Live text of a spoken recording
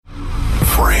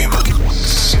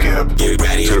up. Get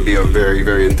ready. It's going to be a very,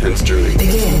 very intense journey.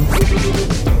 Begin.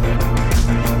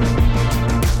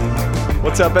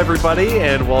 What's up, everybody,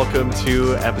 and welcome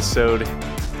to episode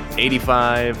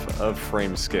 85 of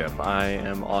Frame Skip. I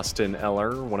am Austin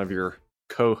Eller, one of your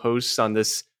co-hosts on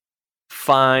this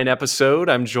fine episode.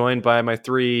 I'm joined by my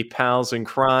three pals in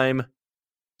crime,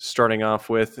 starting off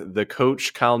with the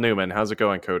coach, Kyle Newman. How's it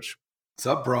going, Coach? What's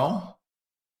up, bro?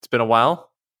 It's been a while.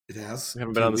 It has. We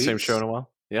haven't been on the same show in a while.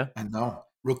 Yeah. I know.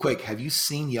 Real quick, have you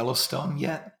seen Yellowstone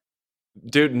yet?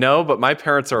 Dude, no, but my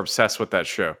parents are obsessed with that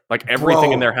show. Like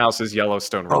everything in their house is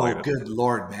Yellowstone related. Oh, good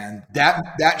Lord, man.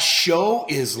 That show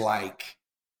is like,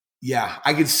 yeah,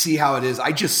 I can see how it is.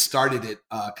 I just started it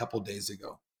a couple days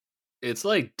ago. It's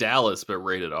like Dallas, but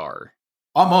rated R.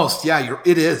 Almost, yeah.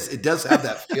 It is. It does have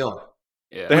that feel.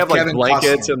 Yeah. They have like Kevin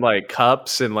blankets Costner and like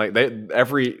cups and like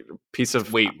every piece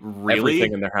of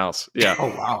everything in their house. Yeah. Oh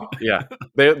wow. Yeah.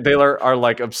 They are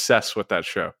like obsessed with that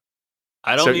show.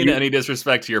 I don't mean any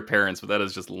disrespect to your parents, but that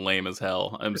is just lame as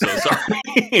hell. I'm so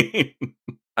sorry.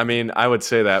 I mean, I would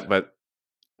say that, but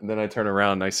then I turn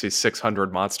around and I see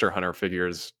 600 Monster Hunter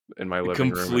figures in my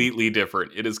living room. Completely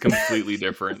different. It is completely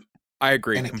different. I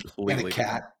agree. Completely. And a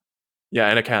cat. Yeah,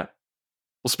 and a cat.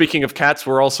 Well, speaking of cats,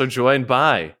 we're also joined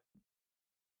by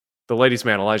the ladies'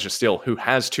 man, Elijah Steele, who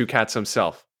has two cats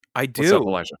himself. I do. What's up,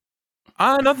 Elijah?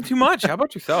 Nothing too much. How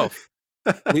about yourself?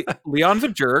 Leon's a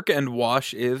jerk and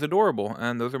Wash is adorable,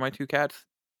 and those are my two cats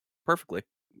perfectly.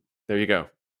 There you go.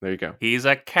 He's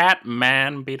a cat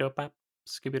man.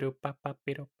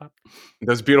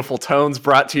 Those beautiful tones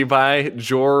brought to you by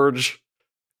George.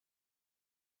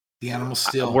 The animal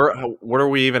still. What are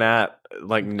we even at?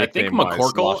 Like nickname I think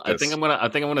McCorkle. I think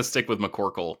I'm gonna stick with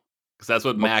McCorkle because that's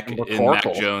what Mac in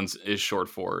Mac Jones is short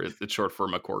for. It's short for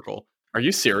McCorkle. Are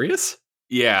you serious?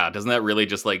 Yeah, doesn't that really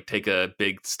just like take a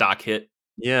big stock hit?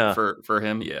 Yeah, for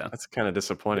him. Yeah, that's kind of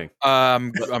disappointing.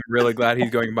 I'm really glad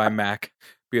he's going by Mac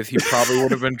because he probably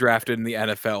would have been drafted in the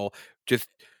NFL.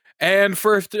 And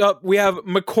first up, we have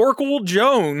McCorkle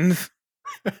Jones.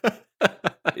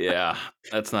 Yeah,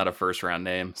 that's not a first round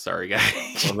name. Sorry,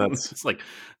 guys. Well, it's like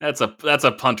that's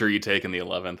a punter you take in the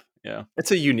 11th. Yeah,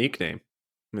 it's a unique name.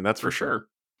 I mean, that's for sure.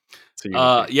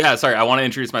 Yeah. Sorry, I want to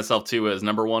introduce myself too as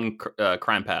number one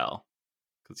crime pal.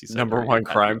 You said number one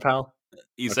crime pal?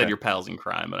 You said your pals in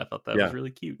crime, and I thought that was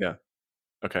really cute. Yeah.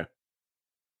 Okay.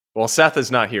 Well, Seth is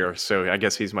not here, so I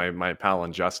guess he's my pal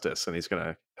in justice, and he's going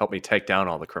to help me take down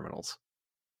all the criminals.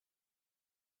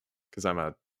 Because I'm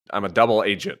a double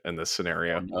agent in this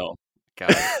scenario. Oh,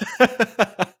 God.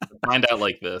 Find out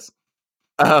like this.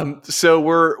 So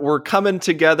we're coming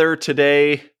together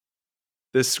today,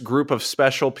 this group of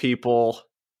special people,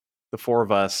 the four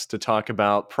of us, to talk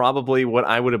about probably what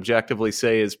I would objectively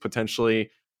say is potentially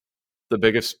the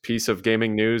biggest piece of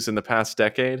gaming news in the past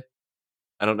decade.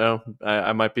 I don't know.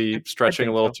 I might be stretching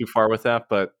a little too far with that,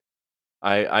 but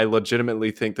I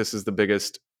legitimately think this is the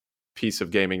biggest piece of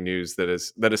gaming news that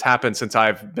has happened since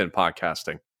I've been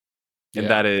podcasting. And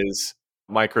that is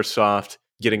Microsoft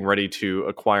getting ready to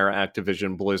acquire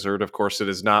Activision Blizzard. Of course, it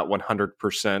is not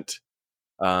 100%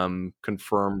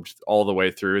 confirmed all the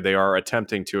way through. They are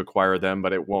attempting to acquire them,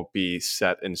 but it won't be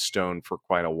set in stone for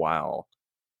quite a while.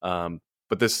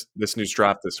 But this news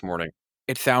dropped this morning.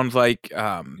 It sounds like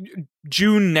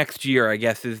June next year, I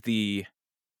guess, is the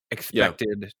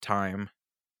expected time.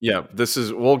 Yeah,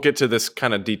 we'll get to this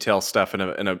kind of detail stuff in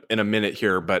a minute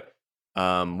here, but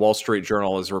Wall Street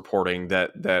Journal is reporting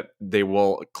that they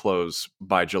will close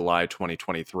by July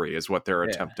 2023 is what they're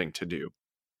attempting to do.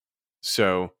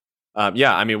 So,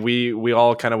 I mean, we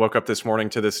all kind of woke up this morning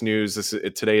to this news.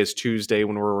 Today is Tuesday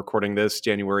when we're recording this,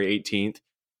 January 18th.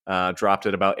 Dropped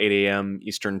at about 8 a.m.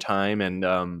 Eastern time, and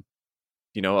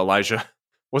Elijah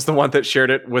was the one that shared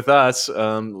it with us.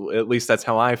 At least that's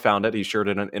how I found it. He shared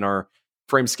it in our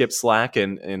Frame Skip Slack,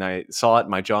 and I saw it. And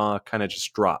my jaw kind of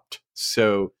just dropped.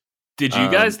 So, did you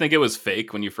guys think it was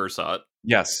fake when you first saw it?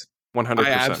 Yes, 100%. I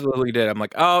absolutely did. I'm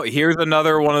like, oh, here's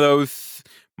another one of those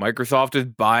Microsoft is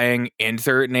buying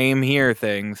insert name here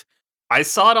things. I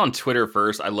saw it on Twitter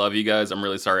first. I love you guys. I'm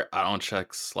really sorry. I don't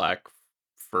check Slack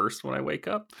first when I wake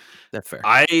up. That's fair.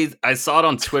 I saw it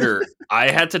on Twitter. I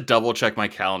had to double check my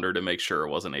calendar to make sure it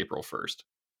wasn't April 1st.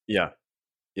 Yeah.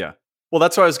 Well,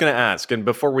 that's what I was going to ask. And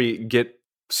before we get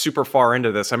super far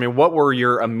into this, I mean, what were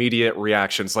your immediate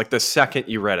reactions? Like the second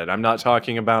you read it, I'm not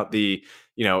talking about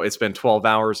it's been 12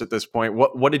 hours at this point.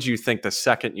 What did you think the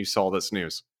second you saw this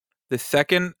news? The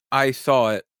second I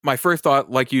saw it, my first thought,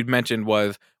 like you'd mentioned,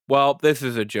 was, well, this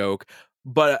is a joke.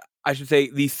 But I should say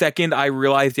the second I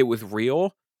realized it was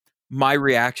real, my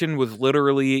reaction was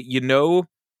literally,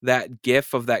 that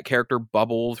gif of that character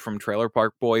Bubbles from Trailer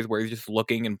Park Boys where he's just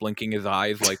looking and blinking his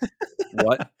eyes like,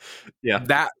 what? Yeah.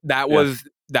 That was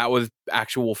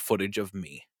actual footage of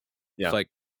me. Yeah. It's like,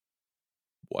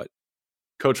 what?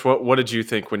 Coach, what did you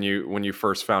think when you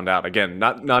first found out? Again,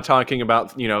 not talking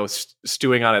about,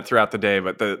 stewing on it throughout the day,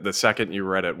 but the second you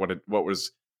read it, what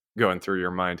was going through your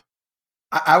mind?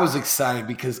 I was excited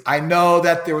because I know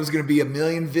that there was going to be a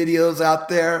million videos out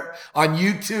there on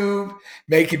YouTube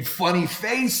making funny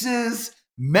faces,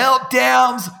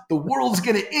 meltdowns. The world's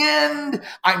going to end.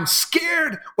 I'm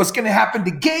scared. What's going to happen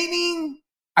to gaming?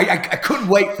 I couldn't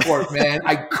wait for it, man.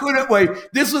 I couldn't wait.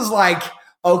 This was like,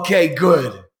 okay,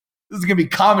 good. This is going to be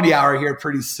comedy hour here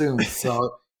pretty soon.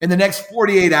 So in the next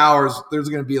 48 hours, there's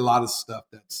going to be a lot of stuff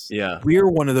we're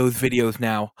one of those videos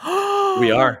now.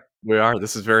 We are.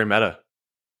 This is very meta.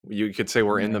 You could say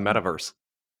we're in the metaverse.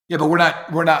 Yeah, but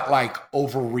we're not like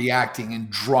overreacting and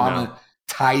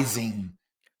dramatizing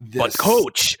this. But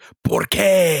Coach, ¿por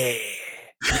qué?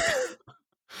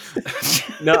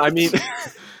 No, I mean,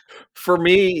 for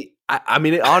me, I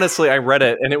mean, honestly, I read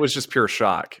it and it was just pure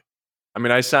shock. I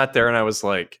mean, I sat there and I was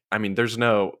like, I mean, there's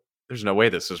no way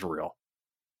this is real.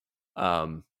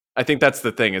 I think that's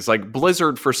the thing is like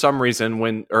Blizzard for some reason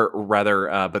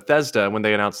Bethesda, when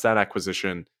they announced that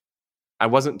acquisition, I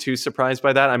wasn't too surprised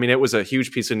by that. I mean, it was a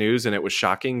huge piece of news and it was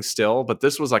shocking still, but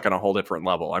this was like on a whole different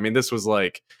level. I mean, this was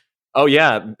like, oh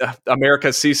yeah,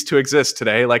 America ceased to exist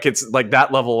today. Like it's like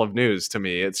that level of news to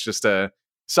me. It's just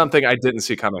something I didn't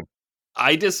see coming.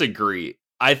 I disagree.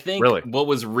 I think what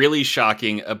was really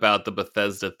shocking about the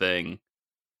Bethesda thing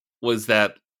was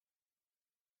that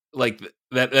like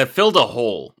that filled a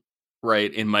hole,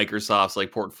 right, in Microsoft's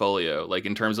like portfolio, like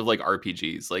in terms of like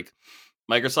RPGs. Like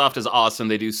Microsoft is awesome.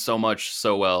 They do so much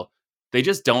so well. They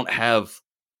just don't have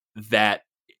that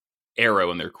arrow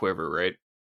in their quiver, right?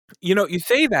 You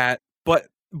say that, but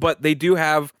they do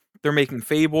have, they're making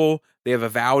Fable. They have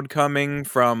Avowed coming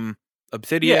from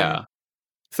Obsidian. Yeah.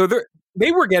 So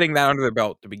they were getting that under their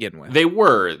belt to begin with. They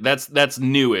were. That's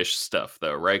newish stuff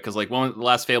though, right? Because like when the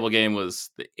last Fable game was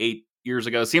 8 years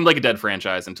ago, it seemed like a dead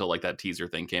franchise until like that teaser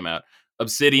thing came out.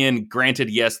 Obsidian,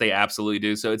 granted, yes, they absolutely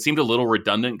do. So it seemed a little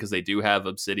redundant because they do have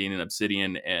Obsidian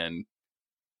and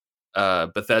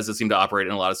Bethesda seem to operate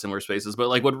in a lot of similar spaces. But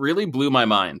like what really blew my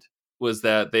mind was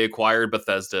that they acquired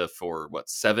Bethesda for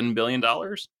 $7 billion?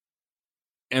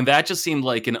 And that just seemed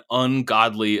like an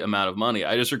ungodly amount of money.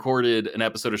 I just recorded an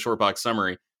episode of Shortbox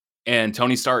Summary, and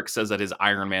Tony Stark says that his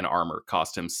Iron Man armor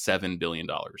cost him $7 billion.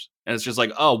 And it's just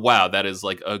like, oh, wow, that is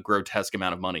like a grotesque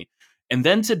amount of money. And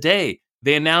then today,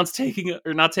 they announced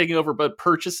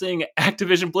purchasing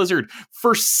Activision Blizzard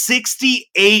for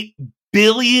 $68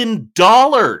 billion.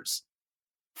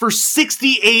 For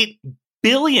 $68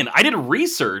 billion. I did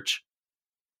research.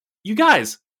 You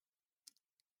guys,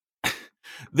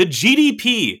 the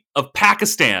GDP of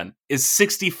Pakistan is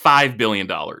 $65 billion.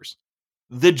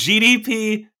 The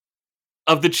GDP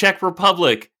of the Czech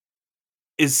Republic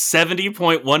is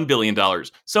 $70.1 billion.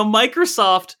 So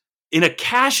Microsoft, in a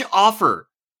cash offer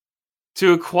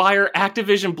to acquire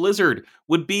Activision Blizzard,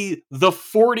 would be the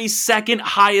 42nd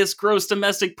highest gross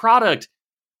domestic product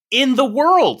in the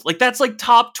world. Like that's like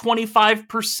top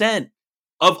 25%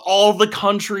 of all the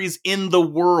countries in the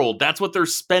world. That's what they're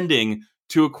spending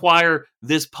to acquire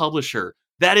this publisher.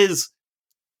 That is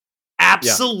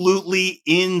absolutely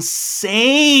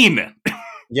insane.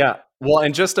 Yeah. Well,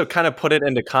 and just to kind of put it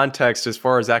into context as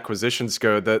far as acquisitions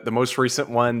go, the most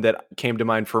recent one that came to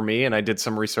mind for me, and I did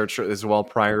some research as well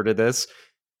prior to this,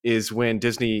 is when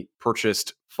Disney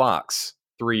purchased Fox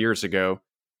 3 years ago.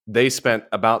 They spent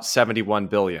about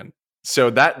 $71 billion. So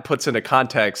that puts into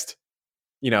context,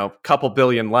 a couple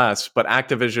billion less, but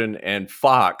Activision and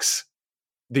Fox,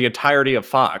 the entirety of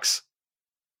Fox,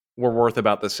 were worth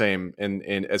about the same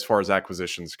in as far as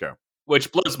acquisitions go.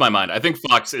 Which blows my mind. I think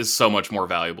Fox is so much more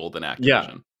valuable than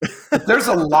Activision. Yeah. There's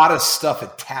a lot of stuff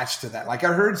attached to that. Like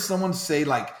I heard someone say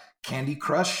like Candy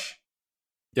Crush.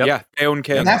 Yep. Yeah, they own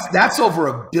Candy. And that's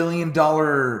over $1 billion.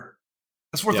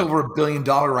 That's worth over $1 billion,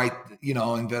 right?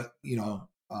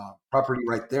 Property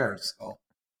right there. So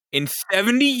in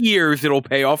 70 years, it'll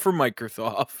pay off for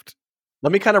Microsoft.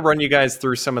 Let me kind of run you guys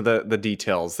through some of the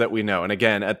details that we know. And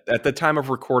again, at the time of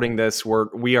recording this,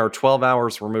 we are 12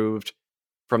 hours removed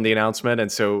from the announcement.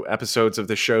 And so episodes of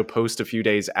the show post a few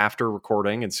days after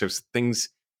recording. And so things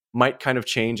might kind of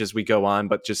change as we go on,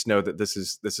 but just know that this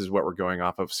is what we're going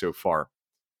off of so far.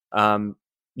 So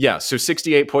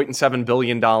 $68.7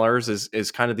 billion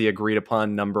is kind of the agreed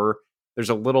upon number. There's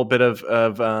a little bit of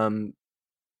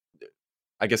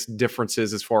I guess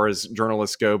differences as far as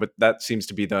journalists go, but that seems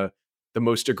to be the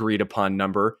most agreed upon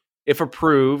number. If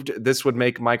approved, this would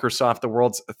make Microsoft the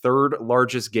world's third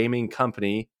largest gaming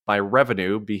company by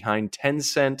revenue, behind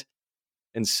Tencent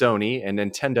and Sony, and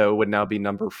Nintendo would now be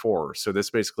number 4. So this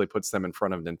basically puts them in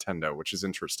front of Nintendo, which is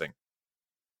interesting.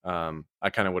 I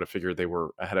kind of would have figured they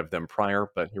were ahead of them prior,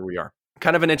 but here we are.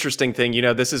 Kind of an interesting thing.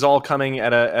 This is all coming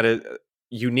at a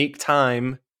unique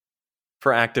time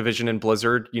for Activision and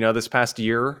Blizzard. This past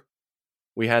year,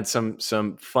 we had some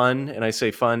fun, and I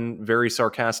say fun very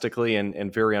sarcastically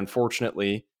and very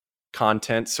unfortunately,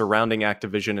 content surrounding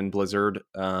Activision and Blizzard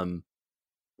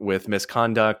with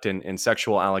misconduct and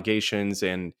sexual allegations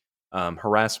and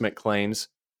harassment claims.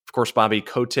 Of course, Bobby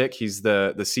Kotick, he's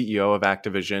the CEO of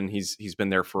Activision. He's been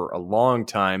there for a long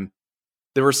time.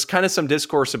 There was kind of some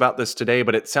discourse about this today,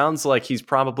 but it sounds like he's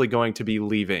probably going to be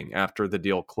leaving after the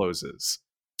deal closes.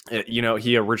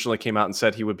 He originally came out and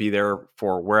said he would be there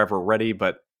for wherever ready,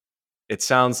 but it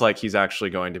sounds like he's actually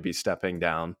going to be stepping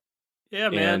down. Yeah,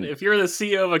 man. If you're the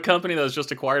CEO of a company that was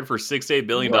just acquired for $6 to $8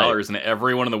 billion and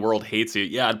everyone in the world hates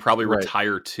you, I'd probably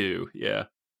retire too. Yeah.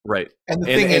 Right. And the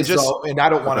thing is, though, and I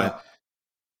don't want to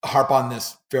harp on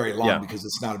this very long because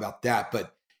it's not about that,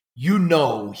 but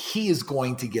he is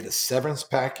going to get a severance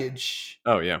package.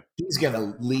 Oh, yeah. He's going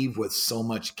to leave with so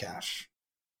much cash.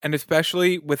 And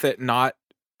especially with it not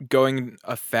going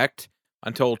effect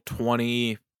until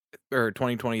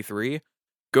 2023,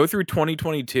 go through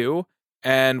 2022.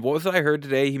 And what was it I heard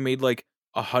today? He made like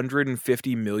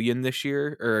 $150 million this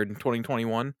year or in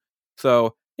 2021.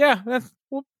 So yeah,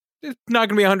 it's not going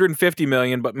to be 150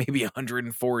 million, but maybe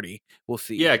 140. We'll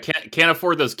see. Yeah, can't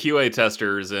afford those QA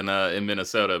testers in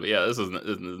Minnesota. But yeah, this is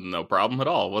no problem at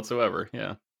all whatsoever.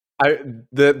 Yeah.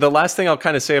 The last thing I'll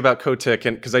kind of say about Kotick,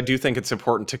 and because I do think it's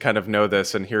important to kind of know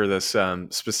this and hear this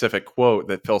specific quote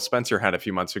that Phil Spencer had a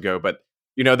few months ago. But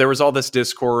there was all this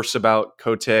discourse about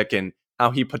Kotick and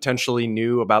how he potentially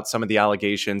knew about some of the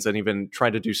allegations and even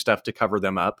tried to do stuff to cover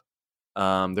them up.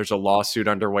 There's a lawsuit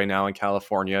underway now in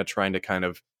California trying to kind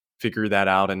of figure that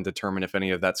out and determine if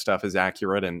any of that stuff is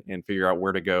accurate and figure out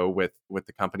where to go with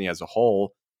the company as a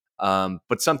whole.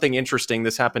 But something interesting,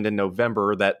 this happened in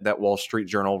November, that Wall Street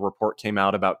Journal report came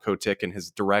out about Kotick and his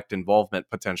direct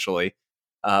involvement potentially.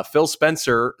 Phil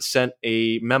Spencer sent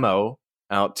a memo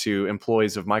out to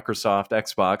employees of Microsoft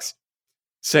Xbox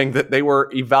saying that they were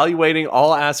evaluating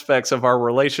all aspects of our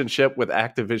relationship with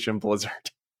Activision Blizzard.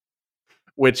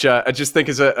 Which I just think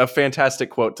is a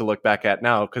fantastic quote to look back at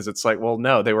now, because it's like, well,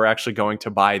 no, they were actually going to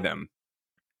buy them.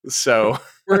 So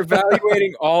we're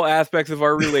evaluating all aspects of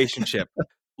our relationship,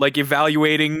 like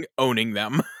evaluating owning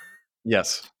them.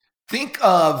 Yes. Think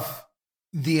of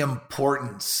the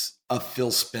importance of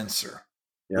Phil Spencer,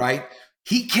 right?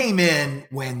 He came in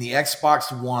when the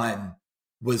Xbox One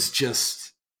was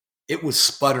it was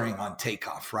sputtering on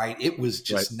takeoff, right? It was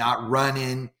just not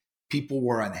running. People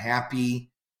were unhappy.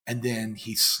 And then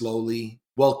he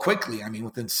quickly,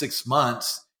 within 6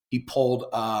 months, he pulled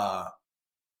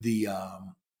the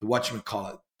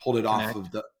whatchamacallit, pulled it off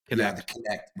of the Kinect,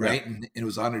 right? And it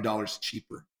was $100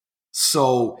 cheaper.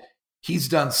 So he's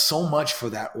done so much for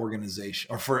that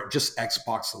organization, or for just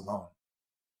Xbox alone.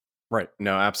 Right.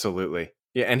 No, absolutely.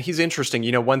 Yeah, and he's interesting.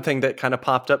 One thing that kind of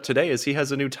popped up today is he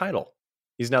has a new title.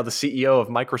 He's now the CEO of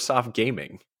Microsoft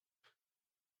Gaming.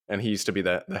 And he used to be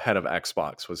the head of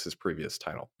Xbox was his previous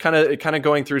title. Kind of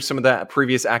going through some of the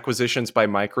previous acquisitions by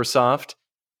Microsoft.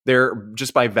 They're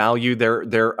just by value.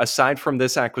 They're aside from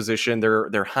this acquisition,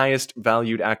 their highest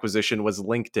valued acquisition was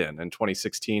LinkedIn in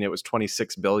 2016. It was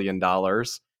 $26 billion.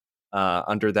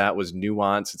 Under that was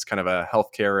Nuance. It's kind of a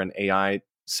healthcare and AI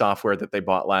software that they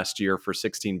bought last year for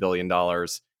 $16 billion. And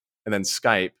then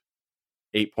Skype,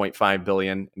 $8.5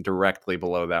 billion. Directly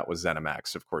below that was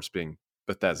ZeniMax, of course, being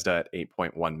Bethesda at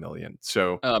 $8.1 million.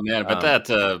 So, oh man, but that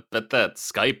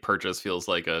Skype purchase feels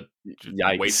like a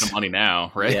waste of money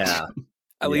now, right? Yeah.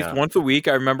 At least once a week,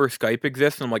 I remember Skype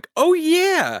exists, and I'm like, oh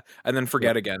yeah, and then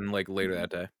forget again, like later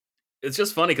that day. It's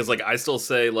just funny because like I still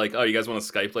say like, oh, you guys want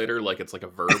to Skype later? Like it's like a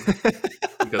verb.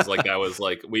 Because like I was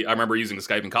like I remember using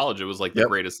Skype in college. It was like the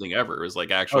greatest thing ever. It was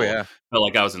like actual felt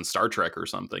like I was in Star Trek or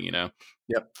something, Yep.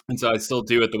 And so I still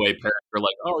do it the way parents are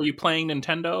like, oh, are you playing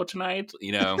Nintendo tonight?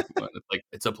 It's like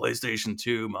it's a PlayStation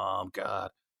 2, Mom.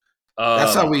 God.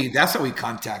 That's how we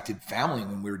contacted family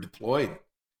when we were deployed.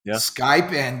 Yeah.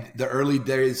 Skype and the early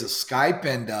days of Skype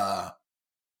and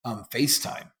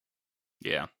FaceTime.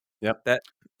 Yeah. Yep.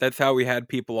 That's how we had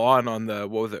people on the,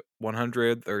 what was it,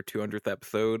 100th or 200th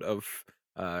episode of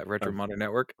Retro Modern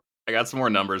Network. I got some more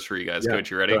numbers for you guys.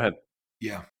 Coach, you ready? Go ahead.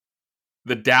 Yeah.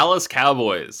 The Dallas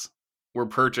Cowboys were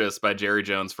purchased by Jerry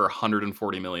Jones for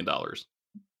 $140 million.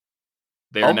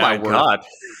 They are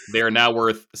now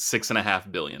worth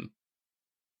 $6.5 billion.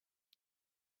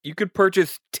 You could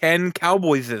purchase 10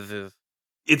 Cowboys-es.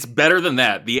 It's better than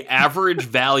that. The average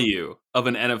value of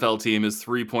an NFL team is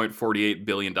 $3.48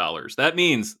 billion. That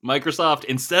means Microsoft,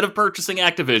 instead of purchasing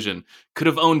Activision, could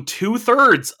have owned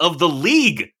 2/3 of the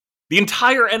league, the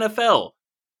entire NFL.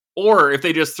 Or if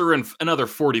they just threw in another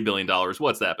 $40 billion,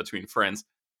 what's that between friends?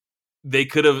 They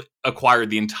could have acquired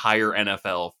the entire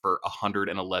NFL for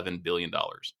 $111 billion.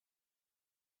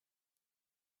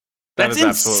 That's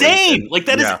insane. Like,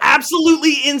 that is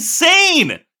absolutely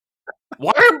insane.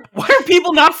 Why are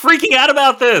people not freaking out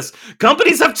about this?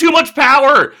 Companies have too much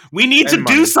power. We need to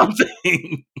do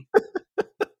something.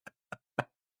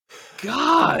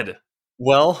 God.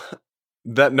 Well,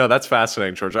 that's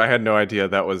fascinating, George. I had no idea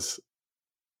that was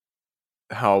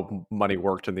how money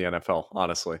worked in the NFL,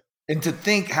 honestly. And to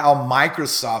think how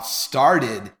Microsoft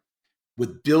started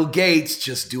with Bill Gates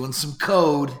just doing some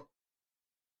code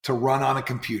to run on a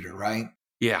computer, right?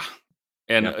 Yeah.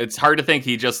 And it's hard to think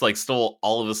he just like stole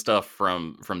all of the stuff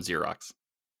from Xerox.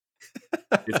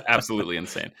 It's absolutely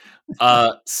insane.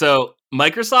 So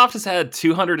Microsoft has had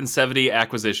 270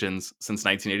 acquisitions since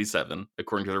 1987,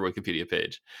 according to their Wikipedia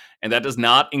page. And that does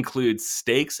not include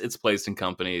stakes it's placed in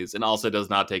companies, and also does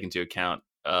not take into account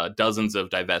dozens of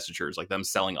divestitures, like them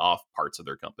selling off parts of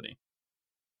their company.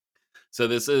 So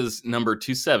this is number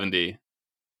 270,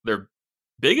 their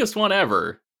biggest one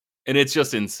ever, and it's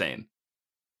just insane.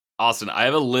 Austin, I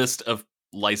have a list of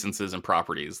licenses and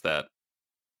properties that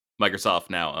Microsoft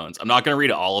now owns. I'm not going to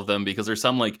read all of them because there's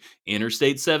some like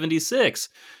Interstate 76,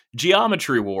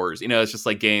 Geometry Wars. You know, it's just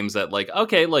like games that like,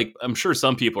 okay, like I'm sure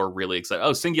some people are really excited.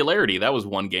 Oh, Singularity. That was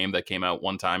one game that came out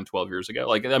one time 12 years ago.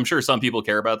 Like, I'm sure some people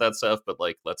care about that stuff, but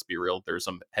like, let's be real. There's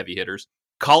some heavy hitters.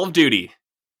 Call of Duty,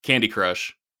 Candy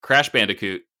Crush, Crash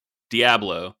Bandicoot,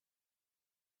 Diablo,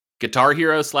 Guitar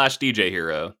Hero / DJ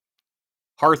Hero,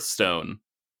 Hearthstone,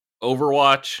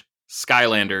 Overwatch,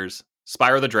 Skylanders,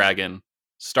 Spyro the Dragon,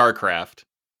 StarCraft,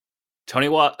 Tony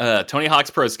Hawk's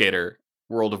Pro Skater,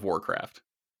 World of Warcraft.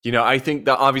 You know, I think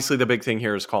that obviously the big thing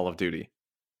here is Call of Duty.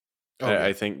 Okay.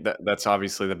 I think that's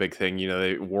obviously the big thing. You know,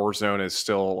 Warzone is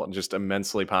still just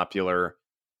immensely popular.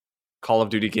 Call of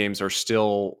Duty games are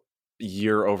still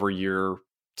year over year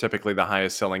typically the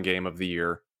highest selling game of the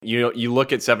year. You know, you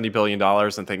look at $70 billion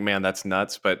and think, man, that's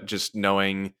nuts. But just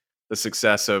knowing the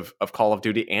success of Call of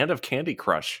Duty and of Candy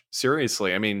Crush,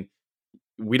 seriously, I mean,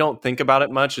 we don't think about it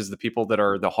much as the people that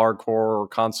are the hardcore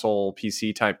console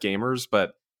PC type gamers,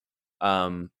 but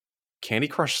Candy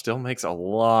Crush still makes a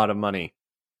lot of money.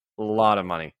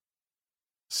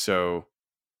 So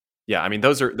yeah, I mean,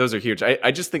 those are huge.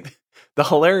 I just think the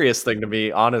hilarious thing to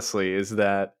me, honestly, is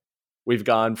that we've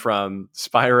gone from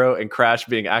Spyro and Crash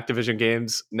being Activision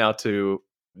games now to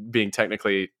being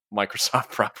technically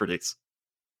Microsoft properties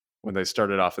when they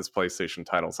started off as PlayStation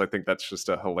titles. I think that's just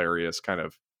a hilarious kind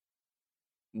of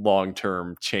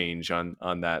long-term change on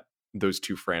those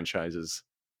two franchises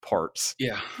parts.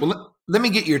 Yeah. Well, let me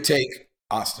get your take,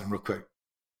 Austin, real quick.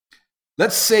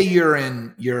 Let's say you're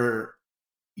in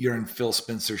Phil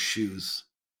Spencer's shoes.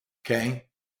 Okay.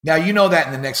 Now, you know that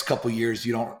in the next couple of years,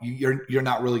 you're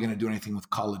not really going to do anything with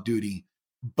Call of Duty,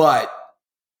 but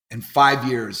in 5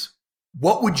 years,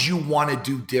 what would you want to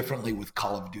do differently with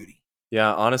Call of Duty?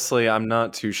 Yeah, honestly, I'm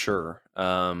not too sure.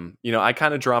 You know, I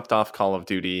kind of dropped off Call of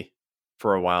Duty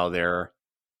for a while there.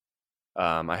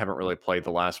 I haven't really played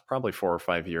the last probably 4 or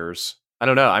 5 years. I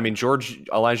don't know. I mean, George,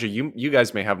 Elijah, you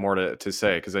guys may have more to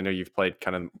say because I know you've played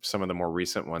kind of some of the more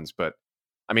recent ones. But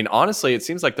I mean, honestly, it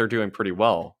seems like they're doing pretty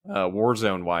well.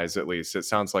 Warzone wise, at least, it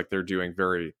sounds like they're doing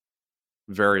very,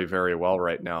 very, very well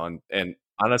right now. And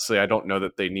honestly, I don't know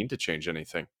that they need to change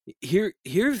anything.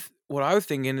 Here's what I was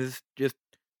thinking is just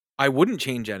I wouldn't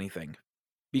change anything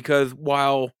because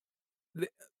while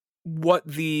what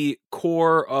the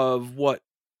core of what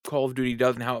Call of Duty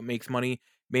does and how it makes money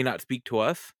may not speak to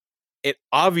us, it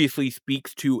obviously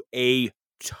speaks to a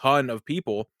ton of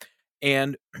people.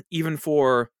 And even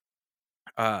for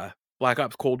Black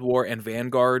Ops Cold War and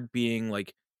Vanguard being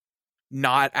like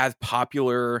not as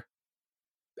popular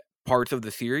parts of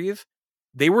the series,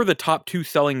 they were the top 2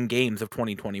 selling games of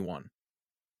 2021.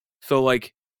 So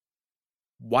like,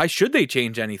 why should they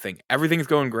change anything? Everything's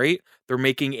going great. They're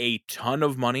making a ton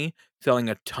of money, selling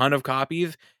a ton of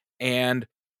copies, and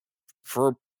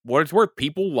for what it's worth,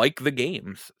 people like the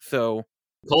games. So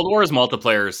Cold War's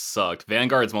multiplayer sucked.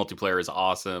 Vanguard's multiplayer is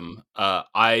awesome.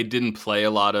 I didn't play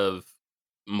a lot of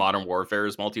Modern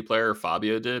Warfare's multiplayer.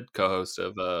 Fabio did, co-host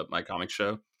of my comic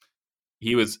show.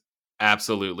 He was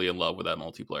absolutely in love with that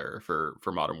multiplayer for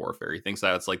Modern Warfare. He thinks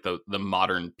that's like the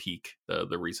modern peak,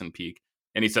 the recent peak.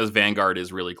 And he says Vanguard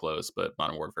is really close, but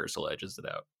Modern Warfare still edges it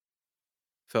out.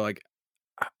 So like,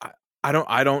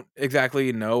 I don't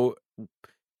exactly know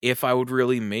if I would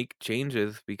really make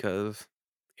changes because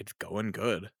it's going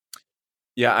good.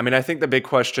 Yeah, I mean, I think the big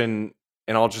question,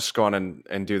 and I'll just go on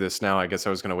and do this now. I guess I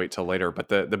was going to wait till later, but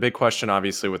the big question,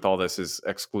 obviously, with all this is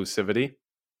exclusivity.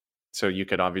 So you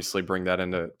could obviously bring that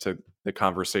into the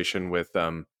conversation with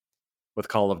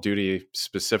Call of Duty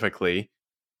specifically.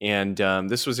 And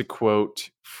this was a quote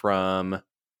from.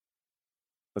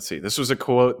 Let's see. This was a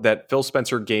quote that Phil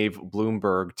Spencer gave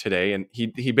Bloomberg today, and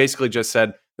he basically just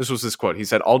said, this was his quote. He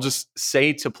said, "I'll just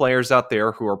say to players out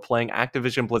there who are playing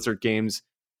Activision Blizzard games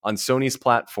on Sony's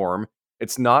platform,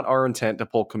 it's not our intent to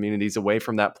pull communities away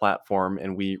from that platform,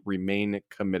 and we remain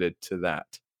committed to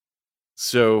that."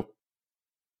 So,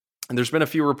 and there's been a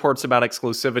few reports about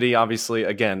exclusivity. Obviously,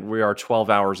 again, we are 12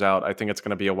 hours out. I think it's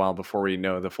going to be a while before we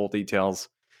know the full details.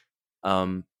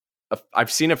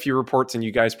 I've seen a few reports, and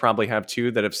you guys probably have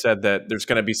too, that have said that there's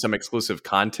going to be some exclusive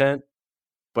content,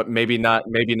 but maybe not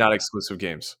exclusive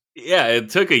games. Yeah, it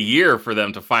took a year for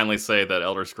them to finally say that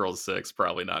Elder Scrolls 6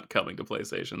 probably not coming to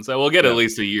PlayStation. So we'll get at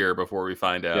least a year before we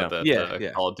find out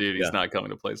that Call of Duty is not coming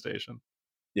to PlayStation.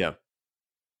 Yeah.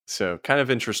 So kind of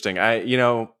interesting. I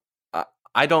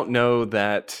don't know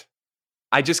that.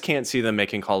 I just can't see them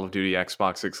making Call of Duty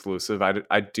Xbox exclusive.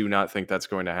 I do not think that's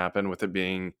going to happen with it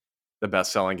being the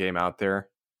best-selling game out there.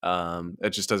 It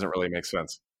just doesn't really make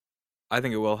sense. I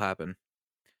think it will happen.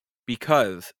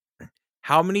 Because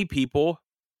how many people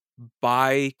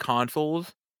buy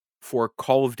consoles for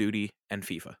Call of Duty and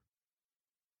FIFA?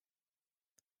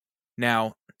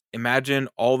 Now, imagine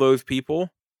all those people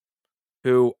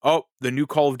who, the new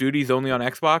Call of Duty is only on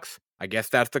Xbox. I guess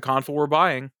that's the console we're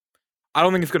buying. I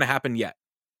don't think it's going to happen yet.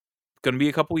 It's going to be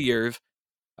a couple years,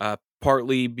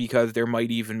 partly because there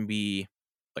might even be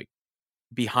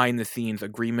behind the scenes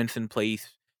agreements in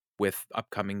place with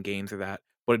upcoming games or that,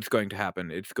 but it's going to happen.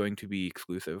 It's going to be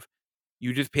exclusive.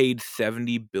 You just paid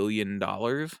 $70 billion.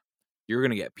 You're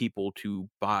going to get people to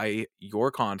buy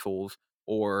your consoles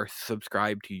or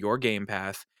subscribe to your Game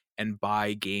Pass and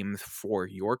buy games for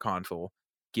your console,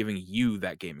 giving you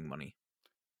that gaming money.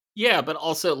 Yeah, but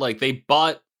also they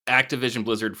bought Activision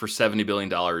Blizzard for $70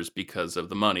 billion because of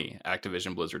the money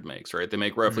Activision Blizzard makes, right? They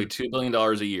make roughly $2 billion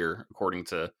a year, according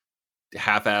to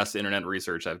half-assed internet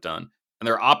research I've done, and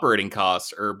their operating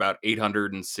costs are about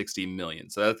 $860 million.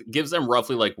 So that gives them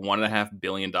roughly $1.5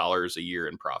 billion a year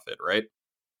in profit, right?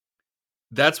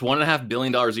 That's $1.5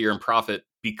 billion a year in profit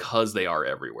because they are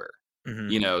everywhere.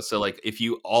 So if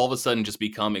you all of a sudden just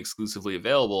become exclusively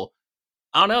available,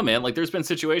 I don't know, man. There's been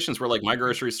situations where my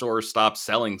grocery store stopped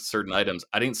selling certain items.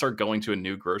 I didn't start going to a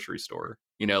new grocery store.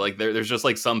 There's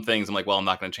just some things I'm I'm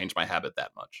not going to change my habit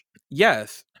that much.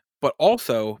 Yes, but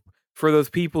also for those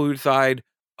people who decide,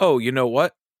 you know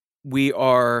what? We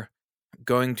are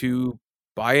going to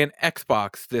buy an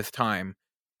Xbox this time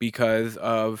because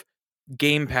of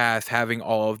Game Pass having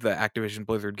all of the Activision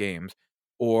Blizzard games.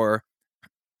 Or,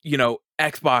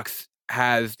 Xbox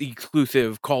has the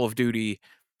exclusive Call of Duty.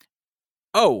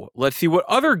 Let's see what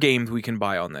other games we can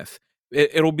buy on this.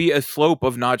 It'll be a slope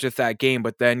of not just that game,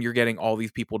 but then you're getting all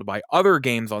these people to buy other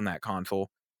games on that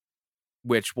console,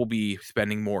 which will be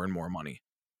spending more and more money.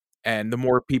 And the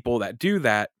more people that do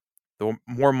that, the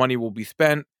more money will be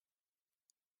spent,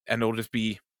 and it'll just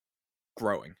be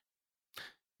growing.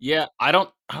 Yeah, I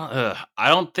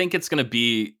don't think it's going to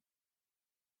be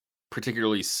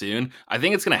particularly soon. I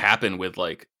think it's going to happen with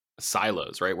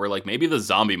silos, right? Where maybe the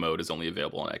zombie mode is only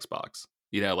available on Xbox.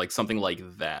 Something like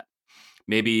that.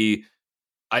 Maybe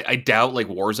I doubt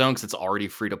Warzone because it's already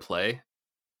free to play.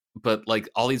 But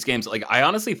all these games, I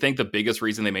honestly think the biggest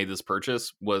reason they made this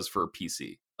purchase was for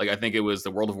PC. I think it was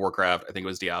the World of Warcraft. I think it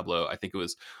was Diablo. I think it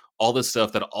was all this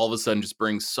stuff that all of a sudden just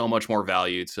brings so much more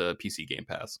value to PC Game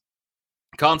Pass.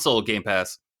 Console Game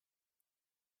Pass,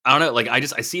 I don't know. I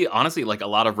see honestly a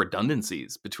lot of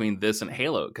redundancies between this and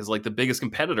Halo because the biggest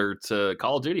competitor to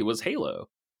Call of Duty was Halo,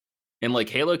 and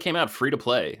Halo came out free to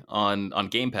play on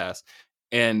Game Pass,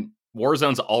 and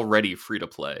Warzone's already free to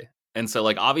play. And so,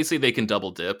 obviously they can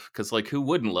double dip because, who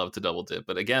wouldn't love to double dip?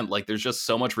 But again, there's just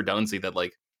so much redundancy that,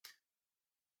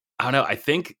 I don't know. I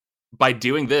think by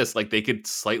doing this, they could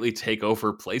slightly take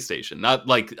over PlayStation. Not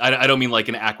I don't mean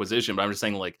an acquisition, but I'm just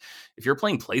saying, if you're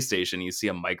playing PlayStation, you see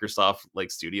a Microsoft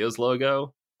Studios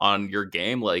logo on your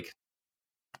game, I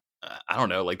don't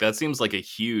know. That seems like a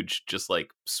huge just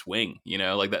swing,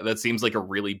 that seems like a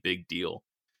really big deal.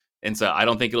 And so I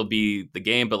don't think it'll be the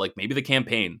game, but maybe the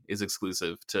campaign is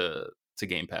exclusive to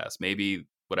Game Pass. Maybe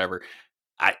whatever.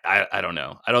 I don't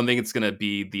know. I don't think it's going to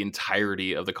be the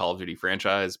entirety of the Call of Duty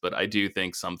franchise, but I do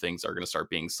think some things are going to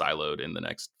start being siloed in the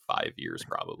next 5 years,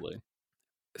 probably.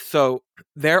 So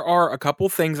there are a couple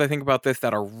things I think about this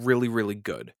that are really, really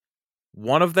good.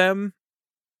 One of them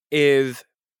is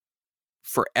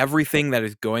for everything that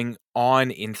is going on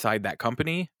inside that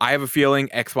company. I have a feeling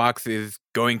Xbox is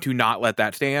going to not let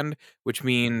that stand, which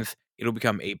means it'll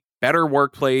become a better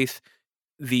workplace.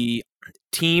 The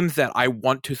teams that I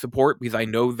want to support, because I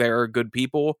know they're good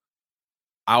people,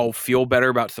 I'll feel better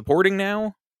about supporting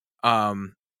now.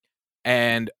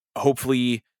 And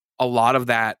hopefully a lot of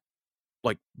that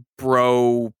like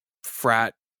bro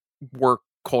frat work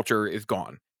culture is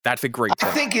gone. That's a great thing.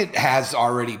 I think it has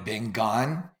already been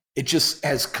gone. It just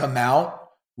has come out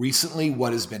recently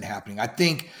what has been happening. I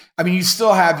mean, you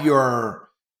still have your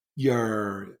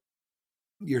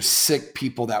sick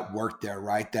people that work there,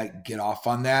 right? That get off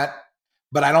on that.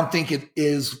 But I don't think it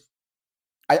is,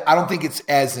 I don't think it's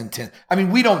as intense. I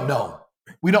mean, we don't know.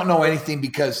 We don't know anything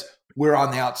because we're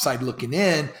on the outside looking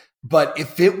in. But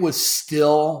if it was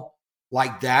still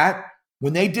like that,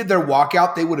 when they did their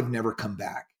walkout, they would have never come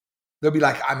back. They'll be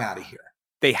like, I'm out of here.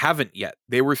 They haven't yet.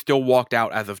 They were still walked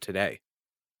out as of today.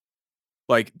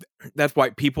 Like, that's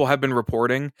why people have been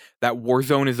reporting that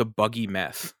Warzone is a buggy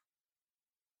mess.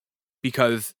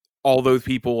 Because all those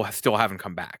people still haven't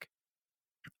come back.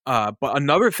 But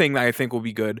another thing that I think will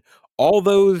be good, all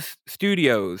those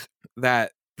studios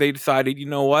that they decided, you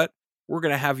know what, we're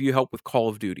going to have you help with Call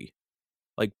of Duty.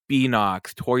 Like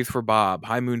Beenox, Toys for Bob,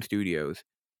 High Moon Studios.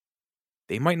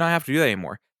 They might not have to do that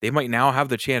anymore. They might now have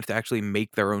the chance to actually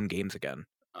make their own games again.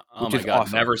 Oh my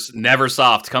God, awesome.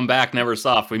 Neversoft. Come back,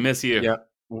 Neversoft. We miss you. Yeah.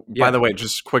 By the way,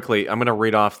 just quickly, I'm going to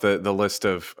read off the list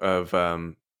of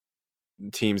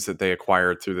teams that they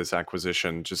acquired through this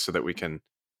acquisition, just so that we can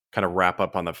kind of wrap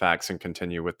up on the facts and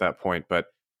continue with that point. But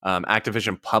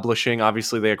Activision Publishing,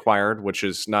 obviously they acquired, which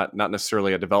is not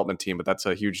necessarily a development team, but that's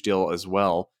a huge deal as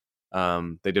well.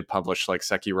 They did publish like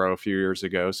Sekiro a few years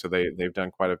ago, so they've done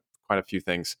quite a few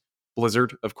things.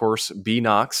 Blizzard, of course,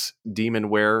 Beenox,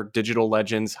 Demonware, Digital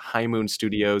Legends, High Moon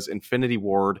Studios, Infinity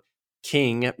Ward,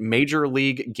 King, Major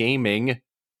League Gaming,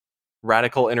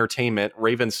 Radical Entertainment,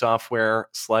 Raven Software,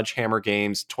 Sledgehammer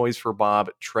Games, Toys for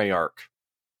Bob, Treyarch.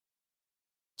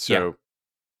 So,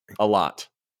 a lot.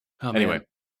 Anyway. Man.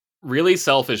 Really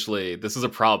selfishly, this is a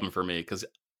problem for me because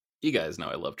you guys know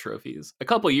I love trophies. A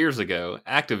couple years ago,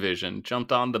 Activision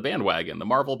jumped on the bandwagon, the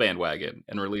Marvel bandwagon,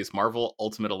 and released Marvel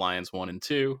Ultimate Alliance 1 and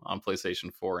 2 on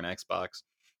PlayStation 4 and Xbox.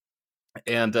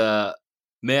 And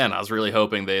man, I was really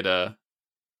hoping they'd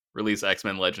release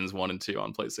X-Men Legends 1 and 2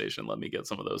 on PlayStation. Let me get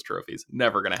some of those trophies.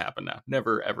 Never going to happen now.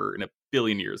 Never, ever in a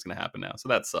billion years going to happen now. So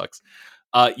that sucks.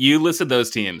 You listed those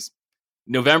teams.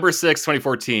 November 6,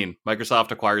 2014,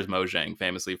 Microsoft acquires Mojang,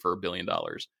 famously for $1 billion.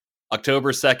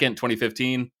 October 2nd,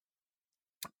 2015,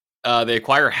 they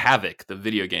acquire Havok, the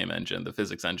video game engine, the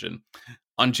physics engine.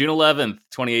 On June 11th,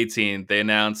 2018, they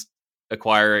announced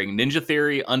acquiring Ninja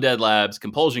Theory, Undead Labs,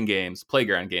 Compulsion Games,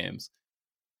 Playground Games.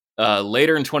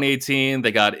 Later in 2018,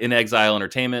 they got In Exile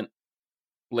Entertainment.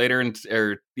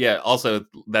 Also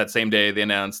that same day, they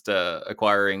announced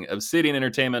acquiring Obsidian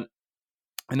Entertainment.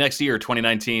 And next year,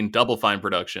 2019, Double Fine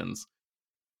Productions.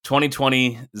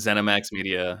 2020, ZeniMax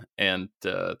Media. And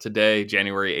today,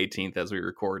 January 18th, as we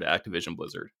record, Activision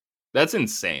Blizzard. That's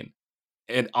insane.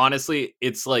 And honestly,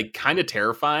 it's like kind of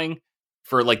terrifying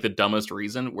for like the dumbest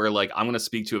reason, where like I'm going to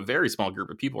speak to a very small group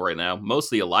of people right now,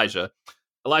 mostly Elijah.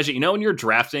 Elijah, you know when you're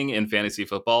drafting in fantasy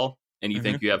football and you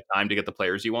think you have time to get the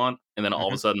players you want, and then all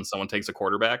of a sudden someone takes a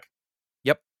quarterback?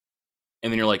 Yep.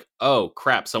 And then you're like, oh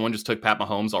crap, someone just took Pat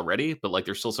Mahomes already, but like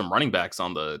there's still some running backs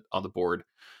on the board.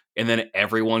 And then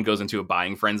everyone goes into a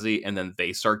buying frenzy, and then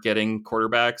they start getting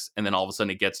quarterbacks, and then all of a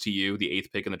sudden it gets to you, the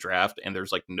 8th pick in the draft, and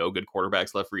there's like no good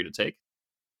quarterbacks left for you to take.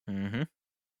 Mm-hmm.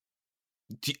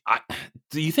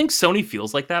 Do you think Sony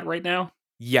feels like that right now?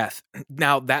 Yes.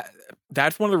 Now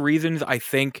that's one of the reasons I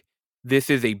think this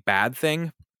is a bad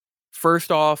thing.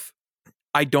 First off,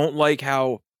 I don't like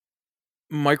how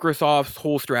Microsoft's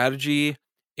whole strategy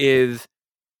is,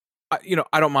 I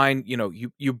don't mind,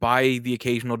 you buy the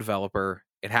occasional developer.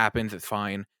 It happens. It's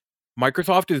fine.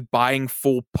 Microsoft is buying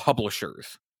full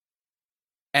publishers.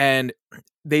 And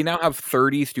they now have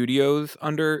 30 studios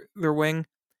under their wing.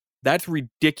 That's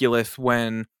ridiculous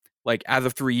when, like, as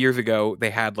of 3 years ago, they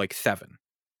had, like, 7.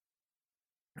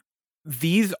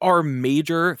 These are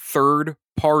major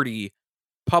third-party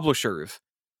publishers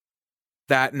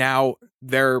that now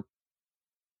their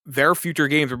future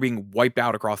games are being wiped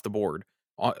out across the board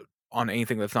on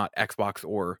anything that's not Xbox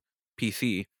or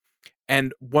PC.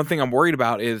 And one thing I'm worried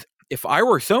about is if I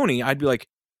were Sony, I'd be like,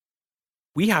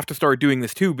 we have to start doing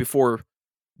this too before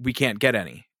we can't get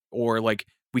any. Or like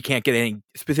we can't get any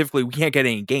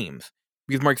games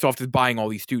because Microsoft is buying all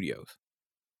these studios.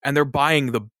 and they're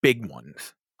buying the big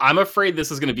ones. I'm afraid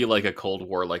this is going to be like a Cold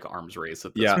War, like arms race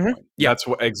at this Yeah. point. Yeah. That's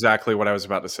exactly what I was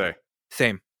about to say.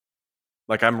 Same.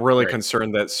 Like, I'm really Right.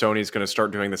 concerned that Sony's going to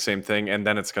start doing the same thing, and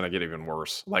then it's going to get even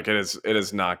worse. Like, it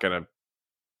is not going to.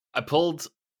 I pulled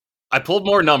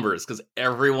more numbers because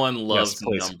everyone loves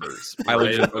please. numbers. I right?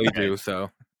 legitimately Okay. do.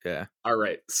 So yeah. All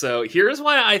right. So here's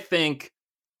why I think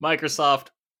Microsoft,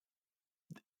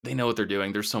 they know what they're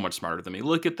doing. They're so much smarter than me.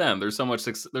 Look at them. They're so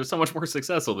much more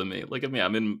successful than me. Look at me.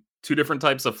 I'm in 2 different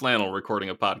types of flannel recording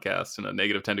a podcast in a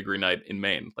negative 10-degree night in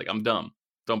Maine. Like, I'm dumb.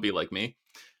 Don't be like me.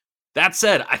 That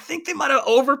said, I think they might have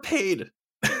overpaid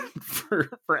for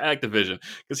Activision.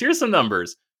 Because here's some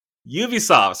numbers.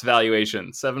 Ubisoft's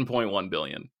valuation, $7.1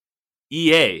 billion.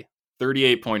 EA,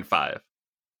 $38.5.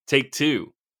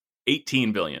 Take-Two,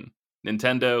 $18 billion.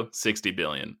 Nintendo, $60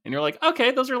 billion. And you're like,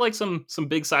 okay, those are like some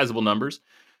big sizable numbers.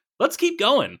 Let's keep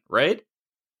going, right?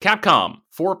 Capcom,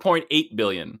 $4.8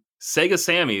 billion. Sega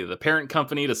Sammy, the parent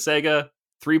company to Sega,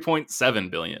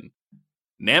 $3.7 billion.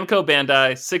 Namco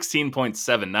Bandai,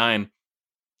 16.79.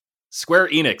 Square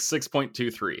Enix,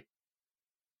 6.23.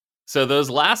 So those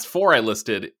last 4 I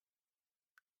listed,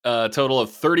 a total of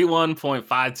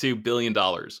 $31.52 billion,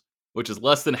 which is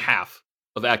less than half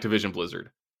of Activision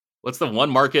Blizzard. What's the one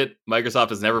market Microsoft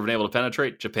has never been able to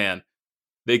penetrate? Japan.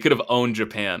 They could have owned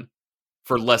Japan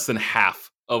for less than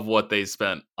half of what they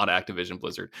spent on Activision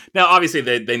Blizzard. Now, obviously,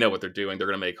 they know what they're doing. They're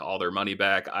going to make all their money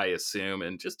back, I assume,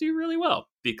 and just do really well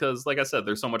because, like I said,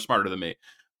 they're so much smarter than me.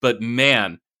 But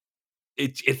man,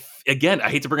 it again, I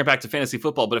hate to bring it back to fantasy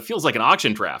football, but it feels like an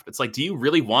auction draft. It's like, do you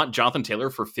really want Jonathan Taylor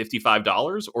for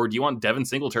 $55, or do you want Devin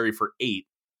Singletary for $8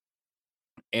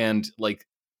 and like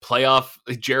playoff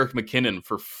Jerick McKinnon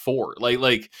for $4?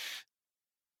 Like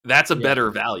that's a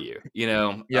better value, you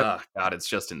know? Yep. God, it's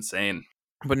just insane.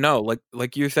 But no,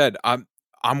 like you said,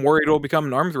 I'm worried it'll become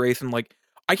an arms race, and like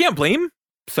I can't blame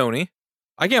Sony.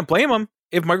 I can't blame them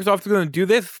if Microsoft's going to do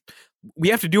this. We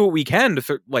have to do what we can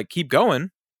to keep going,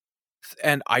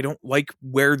 and I don't like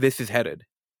where this is headed.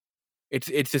 It's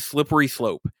a slippery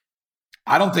slope.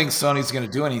 I don't think Sony's going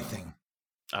to do anything.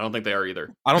 I don't think they are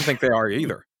either. I don't think they are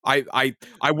either. I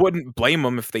wouldn't blame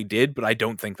them if they did, but I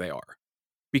don't think they are,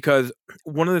 because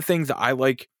one of the things that I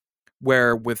like,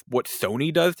 where with what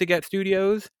Sony does to get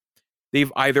studios,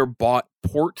 they've either bought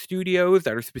port studios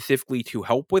that are specifically to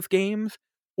help with games,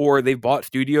 or they've bought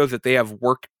studios that they have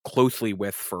worked closely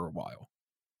with for a while.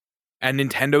 And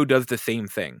Nintendo does the same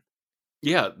thing.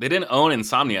 Yeah, they didn't own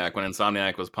Insomniac when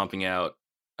Insomniac was pumping out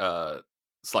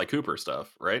Sly Cooper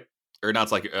stuff, right? Or not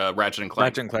Sly, Ratchet and Clank.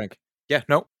 Ratchet and Clank. Yeah,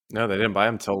 no. No, they didn't buy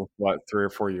them till, 3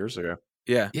 or 4 years ago.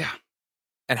 Yeah. Yeah.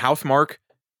 And Housemarque,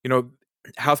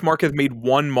 Housemarque has made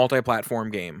one multi-platform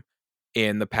game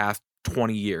in the past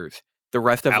 20 years. The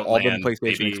rest have all been Outland,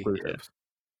 PlayStation maybe, exclusives. yeah.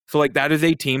 So like that is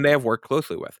a team they have worked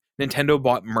closely with. Nintendo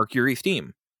bought Mercury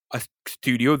Steam, a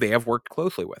studio they have worked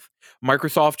closely with.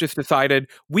 Microsoft just decided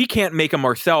we can't make them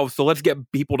ourselves, so let's get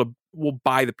we'll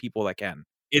buy the people that can.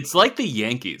 It's like the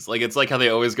Yankees. Like, it's like how they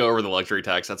always go over the luxury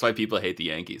tax. That's why people hate the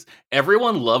Yankees.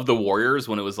 Everyone loved the Warriors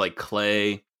when it was like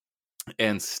Clay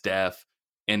and Steph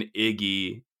and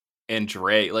Iggy and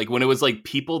Dre. Like, when it was like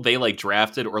people they like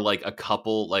drafted, or like a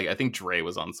couple, like I think Dre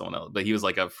was on someone else, but he was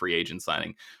like a free agent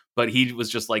signing. But he was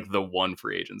just like the one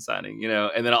free agent signing,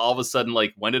 And then all of a sudden,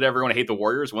 like, when did everyone hate the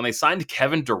Warriors? When they signed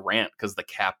Kevin Durant because the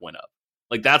cap went up.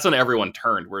 Like, that's when everyone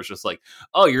turned, where it's just like,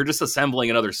 oh, you're just assembling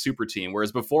another super team.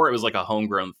 Whereas before it was like a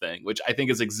homegrown thing, which I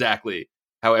think is exactly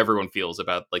how everyone feels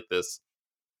about like this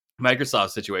Microsoft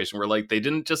situation, where like they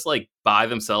didn't just like buy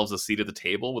themselves a seat at the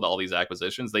table with all these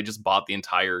acquisitions. They just bought the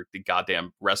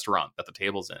goddamn restaurant that the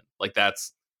table's in. Like,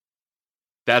 that's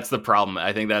the problem.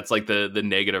 I think that's like the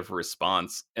negative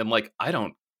response. And like, I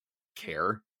don't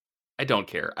care.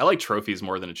 I like trophies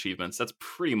more than achievements. That's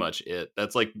pretty much it.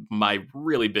 That's like my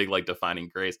really big like defining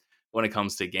grace when it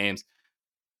comes to games.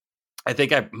 I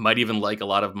think I might even like a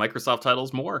lot of Microsoft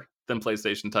titles more than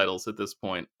PlayStation titles at this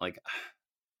point. Like,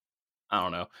 I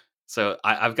don't know. So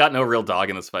I've got no real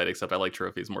dog in this fight, except I like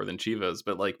trophies more than Chivas.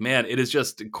 But like, man, it is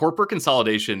just corporate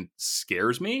consolidation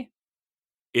scares me.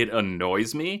 It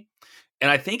annoys me.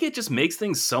 And I think it just makes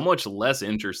things so much less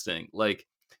interesting. Like,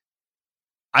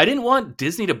 I didn't want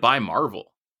Disney to buy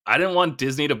Marvel. I didn't want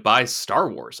Disney to buy Star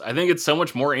Wars. I think it's so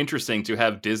much more interesting to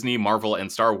have Disney, Marvel,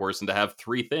 and Star Wars, and to have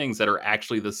 3 things that are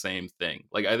actually the same thing.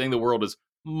 Like, I think the world is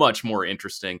much more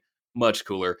interesting, much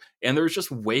cooler. And there's just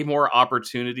way more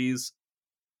opportunities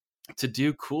to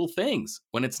do cool things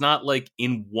when it's not like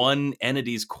in one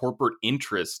entity's corporate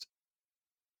interest.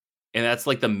 And that's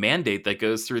like the mandate that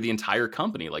goes through the entire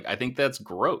company. Like, I think that's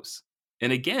gross.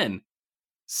 And again,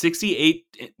 $68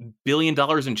 billion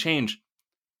in change.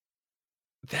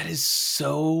 That is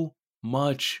so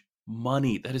much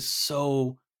money. That is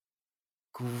so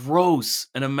gross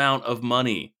an amount of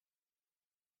money.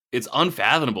 It's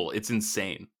unfathomable. It's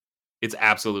insane. It's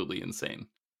absolutely insane.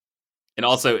 And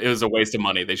also, it was a waste of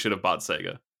money. They should have bought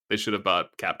Sega. They should have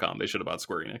bought Capcom. They should have bought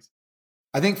Square Enix.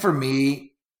 I think for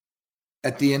me,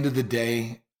 at the end of the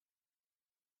day,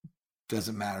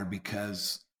 doesn't matter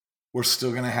because we're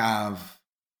still going to have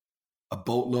a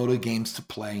boatload of games to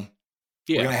play.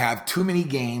 Yeah. We're going to have too many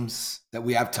games that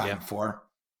we have time for,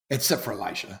 except for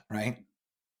Elijah, right?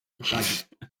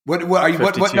 What are you?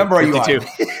 52, what number are 52. You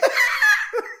on?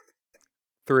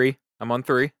 3. I'm on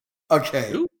 3.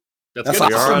 Okay, Ooh, that's good. Awesome,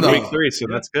 we are on week 3, so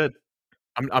that's good.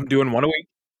 I'm doing 1 a week.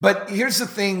 But here's the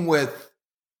thing with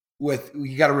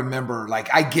you got to remember,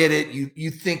 like, I get it.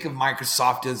 You think of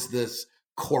Microsoft as this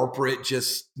corporate,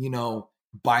 just,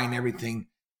 buying everything.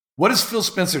 What has Phil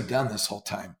Spencer done this whole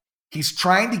time? He's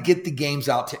trying to get the games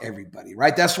out to everybody,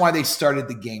 right? That's why they started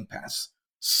the Game Pass.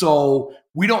 So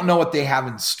we don't know what they have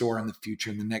in store in the future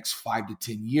in the next 5 to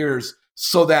 10 years,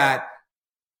 so that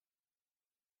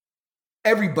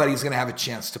everybody's going to have a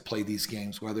chance to play these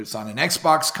games, whether it's on an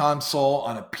Xbox console,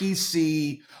 on a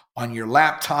PC, on your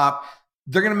laptop.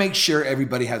 They're going to make sure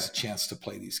everybody has a chance to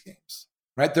play these games,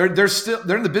 right? They're in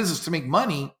the business to make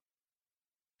money.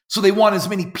 So they want as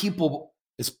many people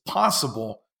as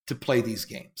possible to play these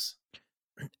games.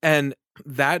 And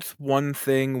that's one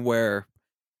thing where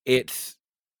it's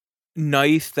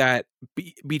nice that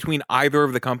between either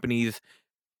of the companies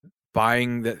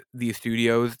buying these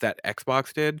studios that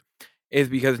Xbox did, is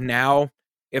because now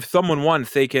if someone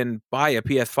wants, they can buy a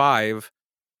PS5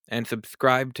 and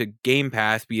subscribe to Game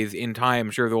Pass, because in time,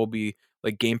 I'm sure there will be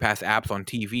like Game Pass apps on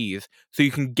TVs, so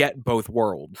you can get both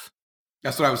worlds.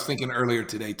 That's what I was thinking earlier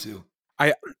today too.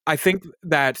 I think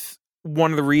that's one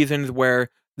of the reasons where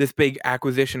this big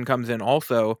acquisition comes in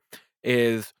also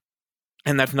is,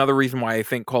 and that's another reason why I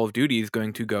think Call of Duty is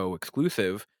going to go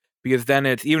exclusive, because then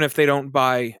it's, even if they don't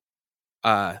buy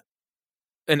an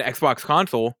Xbox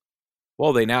console,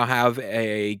 well, they now have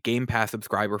a Game Pass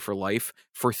subscriber for life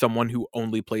for someone who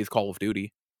only plays Call of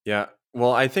Duty. Yeah.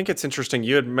 Well, I think it's interesting.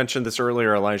 You had mentioned this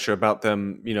earlier, Elijah, about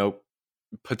them,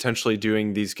 potentially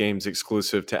doing these games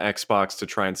exclusive to Xbox to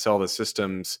try and sell the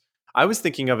systems. I was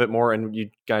thinking of it more, and you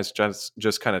guys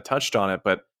just kind of touched on it,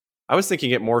 but I was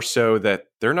thinking it more so that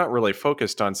they're not really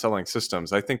focused on selling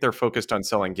systems. I think they're focused on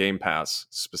selling Game Pass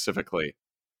specifically,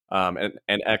 and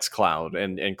xCloud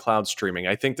and cloud streaming.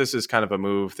 I think this is kind of a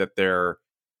move that they're,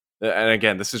 and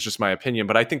again, this is just my opinion,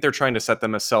 but I think they're trying to set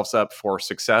themselves up for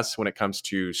success when it comes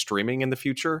to streaming in the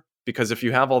future. Because if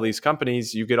you have all these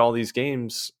companies, you get all these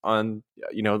games on,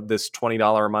 this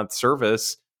 $20 a month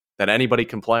service that anybody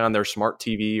can play on their smart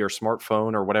TV or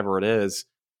smartphone or whatever it is.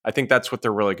 I think that's what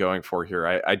they're really going for here.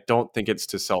 I don't think it's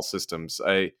to sell systems.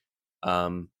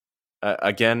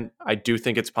 Again, I do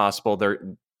think it's possible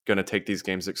they're going to take these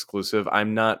games exclusive.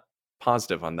 I'm not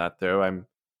positive on that, though. I'm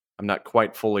not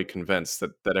quite fully convinced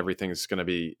that everything is going to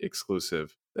be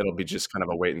exclusive. It'll be just kind of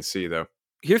a wait and see, though.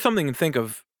 Here's something to think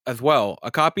of as well.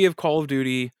 A copy of Call of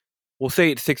Duty, we'll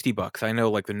say it's $60. I know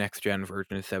like the next gen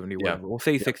version is 70 or whatever. We'll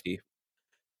say 60.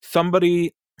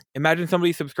 Imagine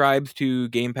somebody subscribes to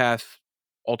Game Pass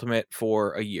Ultimate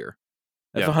for a year.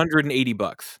 That's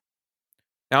 $180.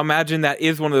 Now imagine that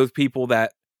is one of those people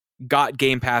that got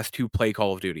Game Pass to play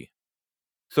Call of Duty.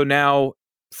 So now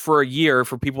for a year,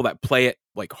 for people that play it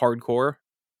like hardcore,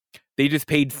 they just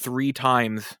paid 3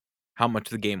 times how much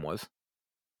the game was.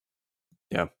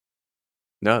 Yeah.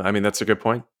 No, I mean, that's a good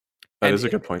point. That is a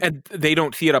good point. And they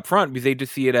don't see it up front because they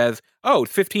just see it as, oh,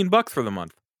 it's $15 for the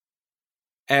month.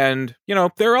 And,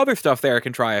 there are other stuff there I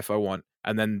can try if I want,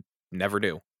 and then never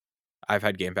do. I've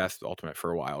had Game Pass Ultimate for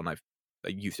a while, and I've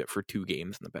used it for 2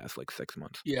 games in the past, 6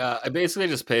 months. Yeah, I basically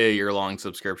just pay a year-long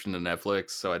subscription to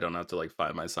Netflix, so I don't have to,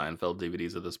 find my Seinfeld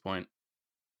DVDs at this point.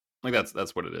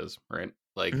 That's what it is, right?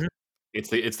 It's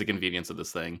the convenience of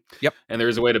this thing. Yep. And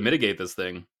there's a way to mitigate this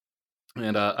thing.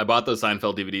 And I bought those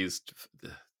Seinfeld DVDs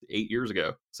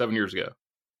 7 years ago.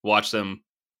 Watched them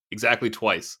exactly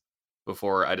twice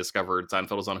before I discovered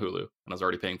Seinfeld was on Hulu, and I was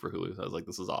already paying for Hulu. So I was like,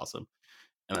 this is awesome.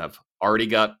 And I've already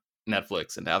got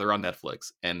Netflix, and now they're on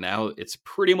Netflix. And now it's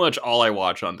pretty much all I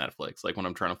watch on Netflix. Like when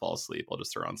I'm trying to fall asleep, I'll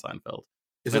just throw on Seinfeld.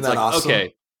 Isn't that awesome?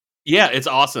 Okay. Yeah, it's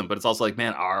awesome, but it's also like,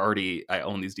 man, I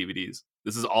own these DVDs.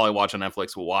 This is all I watch on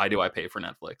Netflix. Why do I pay for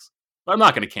Netflix? But I'm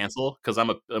not going to cancel because I'm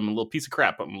a little piece of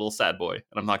crap. I'm a little sad boy, and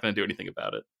I'm not going to do anything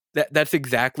about it. That's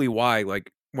exactly why,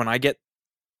 when I get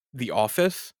The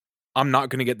Office, I'm not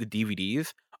going to get the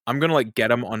DVDs. I'm going to get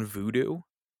them on Vudu.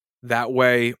 That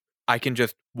way I can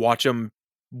just watch them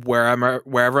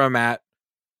wherever I'm at,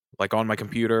 like on my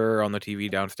computer, on the TV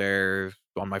downstairs,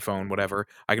 on my phone, whatever.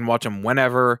 I can watch them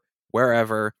whenever,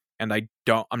 wherever, and I'm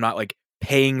not like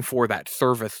paying for that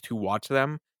service to watch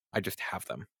them. I just have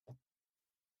them.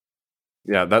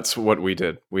 Yeah, that's what we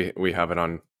did. We have it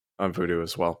on Vudu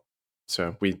as well.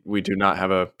 So we do not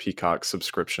have a Peacock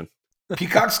subscription.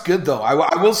 Peacock's good though.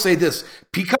 I will say this: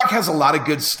 Peacock has a lot of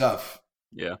good stuff.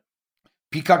 Yeah,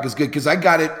 Peacock is good because I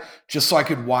got it just so I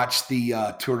could watch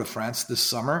the Tour de France this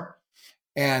summer.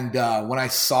 And when I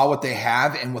saw what they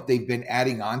have and what they've been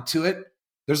adding on to it,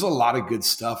 there's a lot of good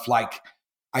stuff. Like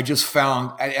I just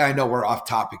found, I know we're off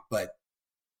topic, but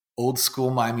old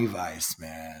school Miami Vice,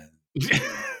 man.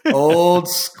 Old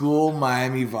school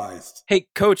Miami Vice. Hey,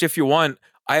 Coach, if you want,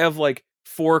 I have like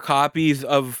 4 copies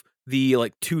of the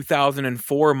like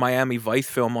 2004 Miami Vice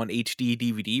film on HD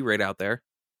DVD right out there.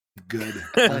 Good.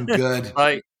 I'm good.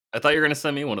 I thought you were gonna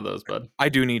send me one of those, bud. I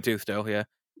do need to still, yeah.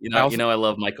 I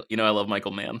love Michael. I love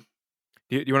Michael Mann.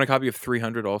 Do you want a copy of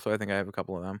 300 also? I think I have a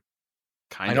couple of them.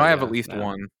 Kind I know I have at least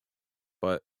one,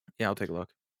 but yeah, I'll take a look.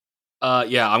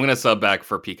 Yeah, I'm gonna sub back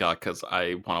for Peacock because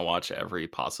I want to watch every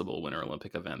possible Winter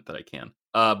Olympic event that I can.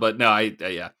 But no,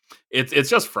 yeah, it's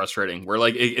just frustrating. We're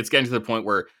like, it's getting to the point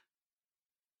where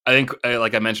I think,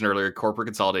 like I mentioned earlier, corporate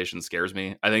consolidation scares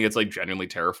me. I think it's like genuinely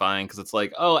terrifying because it's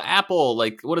like, oh, Apple,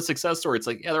 like what a success story. It's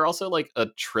like, yeah, they're also like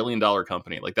 $1 trillion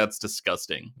company. Like that's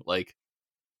disgusting. Like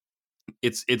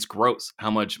it's gross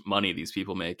how much money these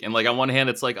people make. And like on one hand,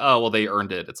 it's like, oh, well, they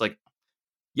earned it. It's like,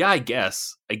 yeah, I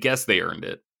guess they earned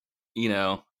it, you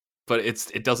know, but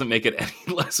it doesn't make it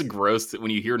any less gross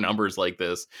when you hear numbers like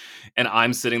this. And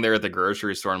I'm sitting there at the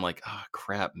grocery store. And I'm like, oh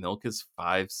crap, milk is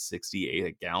 $5.68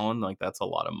 a gallon. Like that's a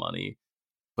lot of money,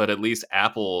 but at least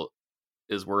Apple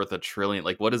is worth $1 trillion.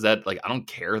 Like, what is that? Like, I don't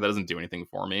care. That doesn't do anything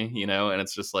for me, you know? And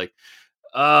it's just like,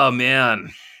 oh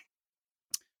man,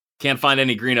 can't find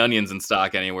any green onions in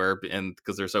stock anywhere, and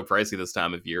because they're so pricey this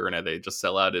time of year, and they just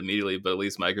sell out immediately. But at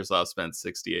least Microsoft spent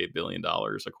 $68 billion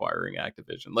acquiring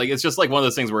Activision. Like it's just like one of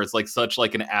those things where it's like such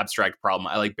like an abstract problem.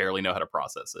 I like barely know how to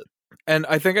process it. And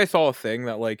I think I saw a thing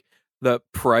that like the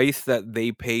price that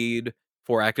they paid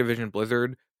for Activision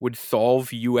Blizzard would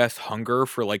solve U.S. hunger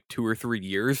for like 2 or 3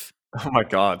 years. Oh my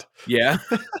God. Yeah.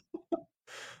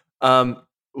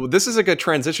 Well, this is a good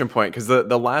transition point because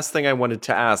the last thing I wanted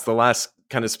to ask, the last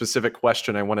kind of specific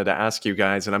question I wanted to ask you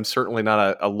guys, and I'm certainly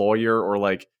not a lawyer or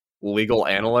like legal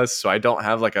analyst, so I don't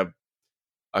have like a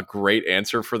great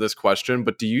answer for this question,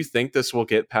 but do you think this will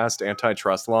get past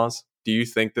antitrust laws? Do you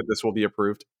think that this will be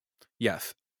approved?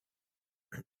 Yes.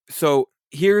 So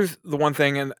here's the one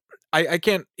thing, and I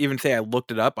can't even say I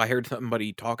looked it up. I heard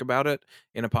somebody talk about it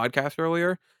in a podcast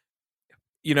earlier.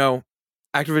 You know,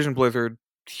 Activision Blizzard,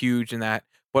 huge in that.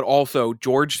 But also,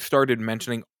 George started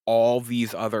mentioning all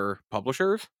these other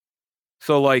publishers.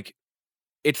 So, like,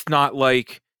 it's not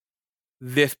like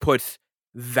this puts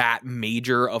that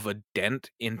major of a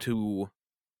dent into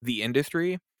the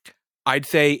industry. I'd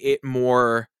say it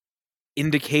more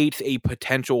indicates a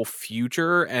potential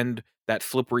future and that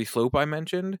slippery slope I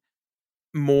mentioned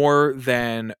more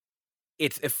than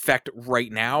its effect right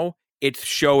now. It's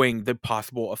showing the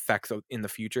possible effects in the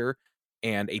future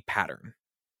and a pattern.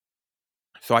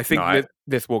 So I think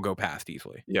this will go past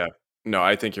easily. Yeah. No,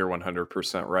 I think you're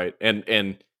 100% right.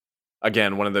 And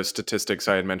again, one of those statistics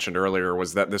I had mentioned earlier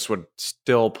was that this would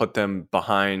still put them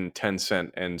behind Tencent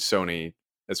and Sony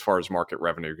as far as market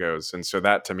revenue goes. And so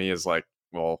that to me is like,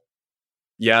 well,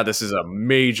 yeah, this is a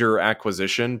major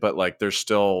acquisition, but like there's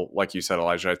still, like you said,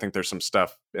 Elijah, I think there's some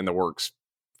stuff in the works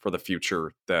for the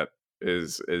future that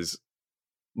is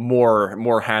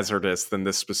more hazardous than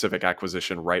this specific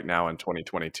acquisition right now in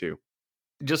 2022.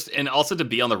 And also to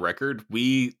be on the record,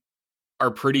 we are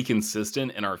pretty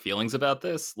consistent in our feelings about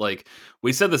this. Like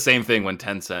we said the same thing when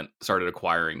Tencent started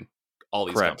acquiring all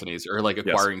these companies, or like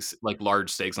acquiring like large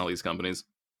stakes in all these companies.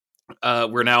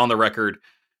 We're now on the record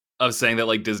of saying that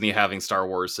like Disney having Star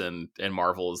Wars and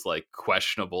Marvel is like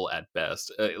questionable at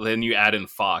best. Then you add in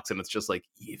Fox and it's just like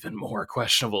even more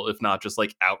questionable, if not just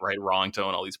like outright wrong to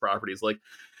own all these properties. Like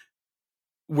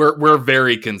we're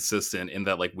very consistent in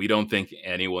that like we don't think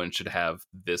anyone should have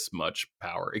this much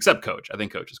power except Coach. I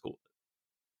think Coach is cool.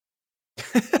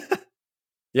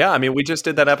 Yeah, I mean, we just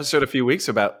did that episode a few weeks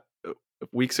ago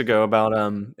about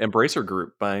Embracer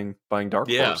Group buying Dark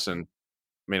Horse, and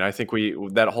I mean, I think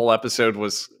that whole episode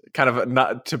was kind of,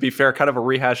 not to be fair, kind of a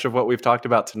rehash of what we've talked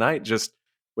about tonight. Just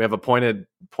we have a pointed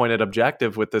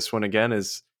objective with this one again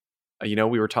is, you know,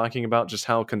 we were talking about just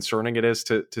how concerning it is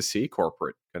to see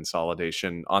corporate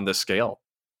consolidation on this scale.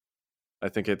 I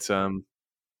think it's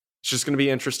just going to be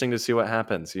interesting to see what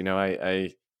happens. You know,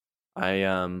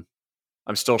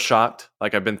 I'm still shocked.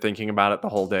 Like, I've been thinking about it the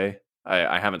whole day.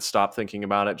 I haven't stopped thinking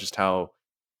about it, just how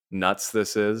nuts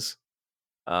this is,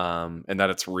 and that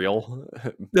it's real.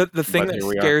 The thing But that here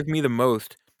we are. scares me the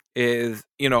most is,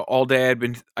 all day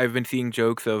I've been seeing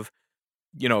jokes of,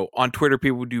 on Twitter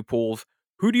people do polls,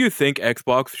 who do you think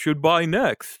Xbox should buy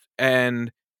next?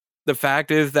 And the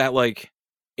fact is that, like,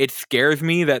 it scares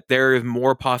me that there is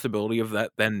more possibility of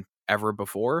that than ever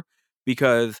before,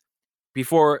 because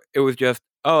before it was just,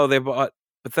 oh, they bought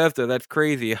Bethesda, that's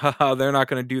crazy. Haha, they're not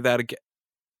going to do that again.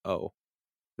 Oh,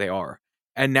 they are.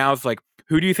 And now it's like,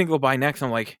 who do you think will buy next?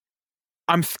 I'm like,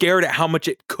 I'm scared at how much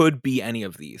it could be any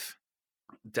of these.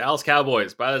 Dallas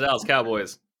Cowboys. Buy the Dallas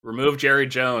Cowboys. Remove Jerry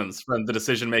Jones from the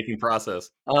decision-making process.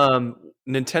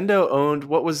 Nintendo owned,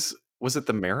 what was it,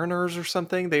 the Mariners or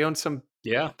something? They owned some.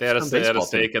 Yeah, they had a baseball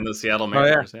stake team. in the Seattle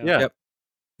Mariners. Yeah. Yep.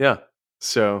 Yeah.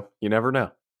 So you never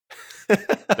know.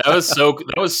 That was so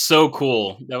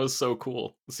cool. That was so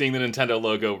cool. Seeing the Nintendo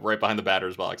logo right behind the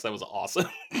batter's box. That was awesome.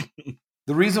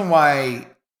 The reason why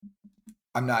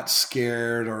I'm not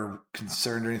scared or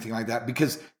concerned or anything like that,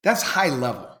 because that's high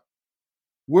level.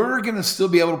 We're going to still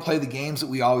be able to play the games that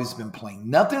we always been playing.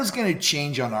 Nothing's going to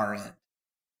change on our end.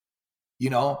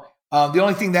 The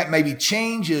only thing that maybe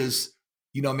changes,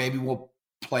 maybe we'll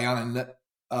play on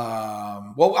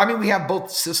we have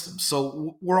both systems,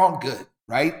 so we're all good,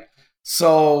 right?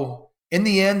 So in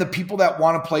the end, the people that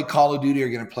want to play Call of Duty are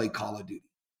going to play Call of Duty.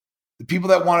 The people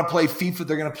that want to play FIFA,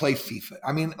 they're going to play FIFA.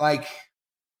 I mean, like,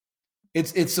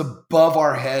 it's above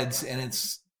our heads, and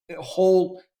it's a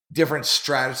whole different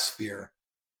stratosphere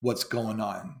what's going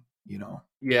on,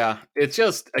 Yeah, it's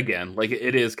just, again, like,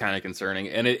 it is kind of concerning.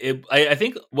 And I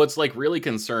think what's, like, really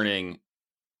concerning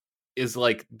is,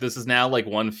 like, this is now, like,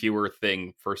 one fewer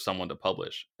thing for someone to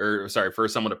publish, or sorry, for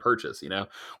someone to purchase,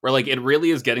 where, like, it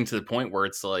really is getting to the point where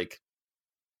it's like,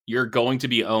 you're going to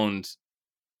be owned.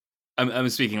 I'm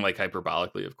speaking, like,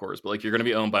 hyperbolically, of course, but, like, you're going to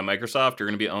be owned by Microsoft, you're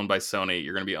going to be owned by Sony,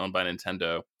 you're going to be owned by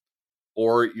Nintendo,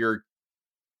 or you're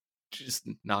just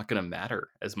not going to matter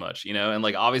as much, and,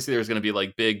 like, obviously there's going to be,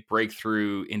 like, big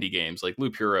breakthrough indie games like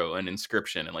Loop Hero and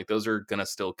Inscription, and, like, those are going to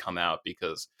still come out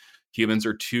because humans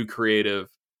are too creative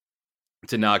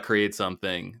to not create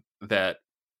something that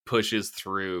pushes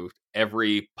through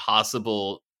every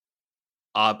possible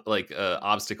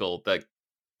obstacle that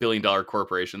billion-dollar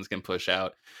corporations can push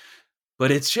out.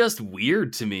 But it's just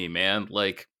weird to me, man.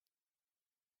 Like,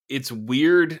 it's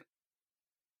weird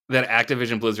that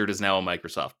Activision Blizzard is now a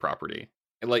Microsoft property.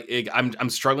 Like, I'm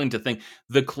struggling to think.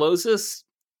 The closest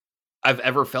I've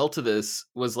ever felt to this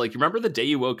was, like, you remember the day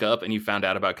you woke up and you found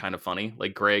out about Kind of Funny?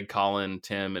 Like, Greg, Colin,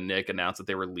 Tim, and Nick announced that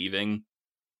they were leaving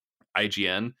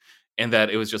IGN, and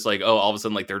that it was just like, oh, all of a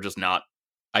sudden, like, they're just not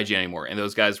IGN anymore. And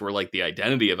those guys were, like, the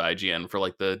identity of IGN for,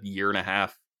 like, the year and a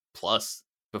half plus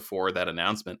before that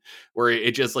announcement, where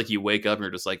it just, like, you wake up and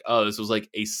you're just like, oh, this was, like,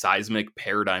 a seismic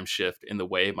paradigm shift in the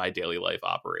way my daily life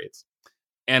operates.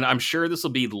 And I'm sure this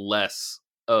will be less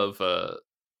of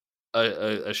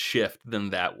a shift than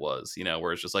that was,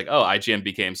 where it's just like, oh, IGN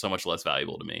became so much less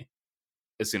valuable to me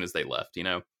as soon as they left,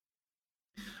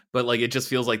 But, like, it just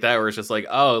feels like that, where it's just like,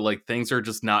 oh, like, things are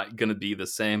just not going to be the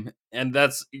same. And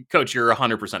that's, Coach, you're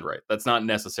 100% right. That's not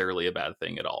necessarily a bad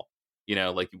thing at all.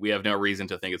 Like, we have no reason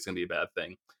to think it's going to be a bad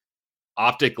thing.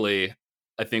 Optically,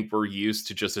 I think we're used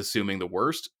to just assuming the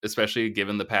worst, especially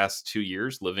given the past 2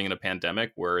 years living in a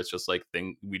pandemic where it's just like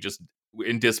we just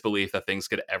in disbelief that things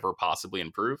could ever possibly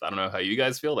improve. I don't know how you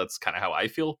guys feel. That's kind of how I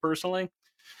feel personally,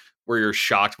 where you're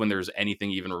shocked when there's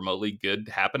anything even remotely good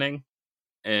happening,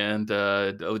 and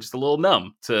just a little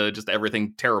numb to just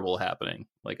everything terrible happening.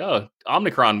 Like, oh,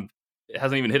 Omicron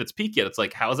hasn't even hit its peak yet. It's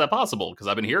like, how is that possible? Because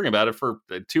I've been hearing about it for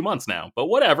 2 months now. But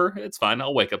whatever, it's fine.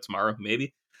 I'll wake up tomorrow,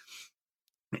 maybe.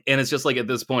 And it's just like, at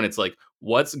this point, it's like,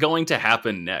 what's going to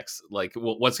happen next? Like,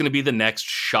 what's going to be the next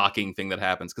shocking thing that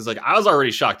happens? Because, like, I was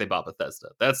already shocked they bought Bethesda.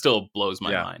 That still blows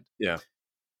my mind. Yeah.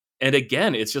 And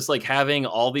again, it's just like having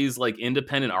all these, like,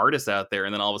 independent artists out there,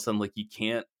 and then all of a sudden, like, you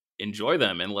can't enjoy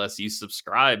them unless you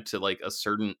subscribe to, like, a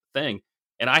certain thing.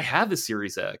 And I have the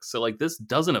Series X, so, like, this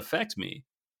doesn't affect me.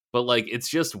 But, like, it's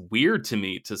just weird to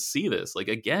me to see this. Like,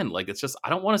 again, like, it's just, I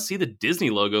don't want to see the Disney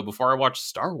logo before I watch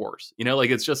Star Wars. Like,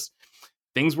 it's just,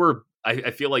 things were,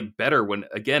 I feel like, better when,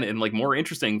 again, and, like, more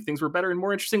interesting. Things were better and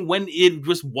more interesting when it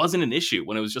just wasn't an issue.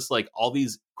 When it was just, like, all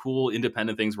these cool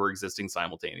independent things were existing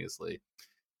simultaneously.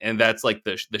 And that's, like,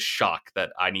 the shock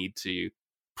that I need to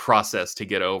process to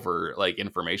get over, like,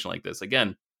 information like this.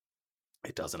 Again,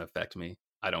 it doesn't affect me.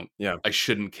 I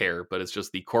shouldn't care, but it's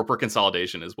just the corporate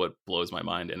consolidation is what blows my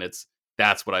mind. And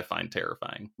That's what I find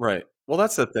terrifying. Right. Well,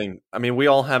 that's the thing. I mean, we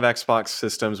all have Xbox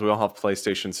systems, we all have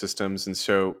PlayStation systems,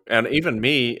 and even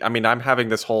me, I mean, I'm having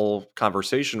this whole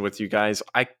conversation with you guys.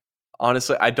 I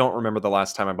honestly, I don't remember the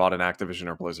last time I bought an Activision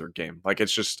or Blizzard game. Like,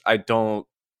 it's just, I don't.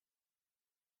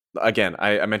 Again,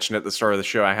 I mentioned at the start of the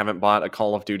show, I haven't bought a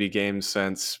Call of Duty game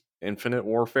since Infinite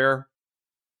Warfare.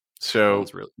 So,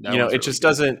 it just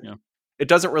doesn't. Yeah. It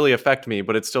doesn't really affect me,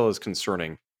 but it still is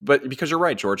concerning. But because you're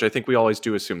right, George, I think we always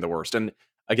do assume the worst. And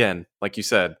again, like you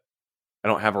said, I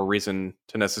don't have a reason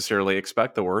to necessarily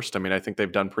expect the worst. I mean, I think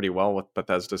they've done pretty well with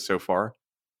Bethesda so far.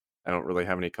 I don't really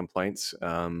have any complaints.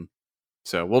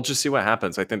 So we'll just see what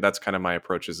happens. I think that's kind of my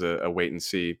approach, is a wait and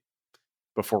see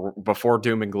before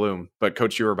doom and gloom. But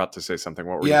Coach, you were about to say something.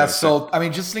 What were you so I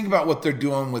mean, just think about what they're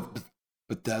doing with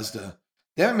Bethesda.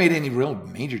 They haven't made any real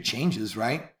major changes,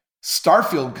 right?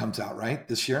 Starfield comes out, right,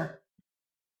 this year?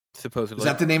 Supposedly. Is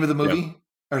that the name of the movie?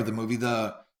 Or the movie,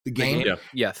 the game? Yeah.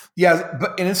 Yes. Yeah,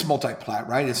 and it's multi-plat,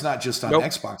 right? It's not just on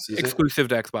Xbox, is exclusive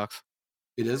to Xbox.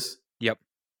 It is? Yep.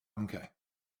 Okay.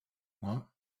 Well.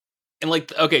 And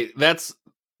that's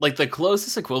like the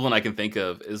closest equivalent I can think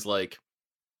of is like,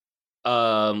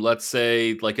 let's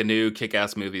say like a new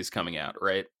Kick-Ass movie is coming out,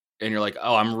 right? And you're like,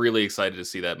 oh, I'm really excited to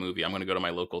see that movie. I'm going to go to my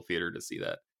local theater to see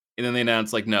that. And then they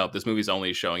announce like, no, this movie's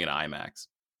only showing in IMAX.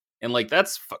 And like,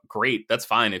 that's great. That's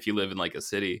fine if you live in like a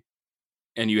city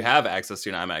and you have access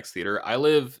to an IMAX theater. I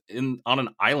live on an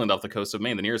island off the coast of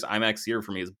Maine. The nearest IMAX theater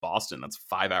for me is Boston. That's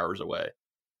 5 hours away. I'm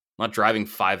not driving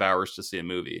 5 hours to see a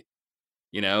movie,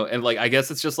 And like, I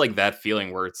guess it's just like that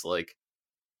feeling where it's like,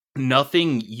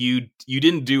 nothing, you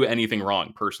didn't do anything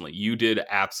wrong personally. You did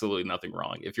absolutely nothing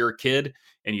wrong. If you're a kid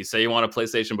and you say you want a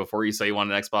PlayStation before you say you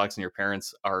want an Xbox, and your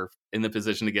parents are in the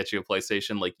position to get you a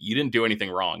PlayStation, like, you didn't do anything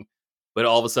wrong. But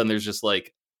all of a sudden there's just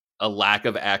like a lack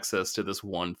of access to this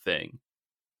one thing,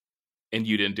 and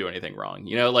you didn't do anything wrong,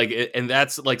 and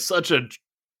that's like such a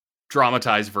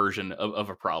dramatized version of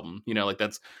a problem, like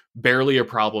that's barely a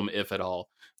problem, if at all.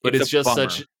 But it's just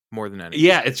such, more than anything.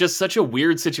 Yeah, it's just such a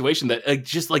weird situation that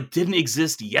just like didn't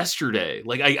exist yesterday.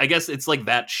 Like, I guess it's like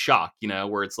that shock,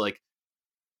 where it's like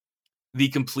the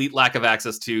complete lack of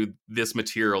access to this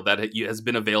material that has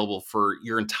been available for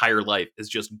your entire life is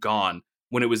just gone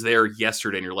when it was there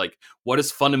yesterday. And you're like, what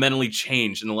has fundamentally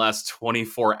changed in the last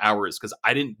 24 hours? Because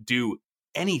I didn't do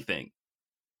anything.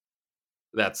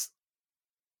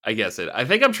 I guess I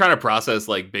think I'm trying to process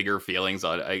like bigger feelings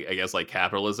on, I guess, like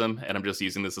capitalism, and I'm just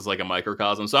using this as like a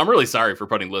microcosm. So I'm really sorry for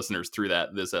putting listeners through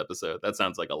this episode. That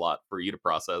sounds like a lot for you to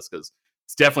process, because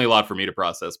it's definitely a lot for me to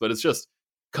process. But it's just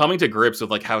coming to grips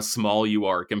with like how small you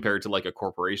are compared to like a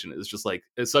corporation is just like,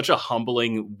 it's such a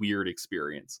humbling, weird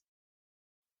experience.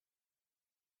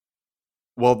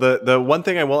 Well, the one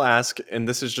thing I will ask, and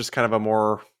this is just kind of a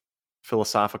more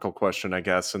philosophical question, I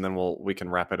guess, and then we can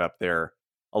wrap it up there.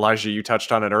 Elijah, you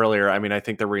touched on it earlier. I mean, I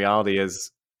think the reality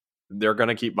is they're going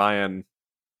to keep buying.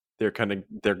 They're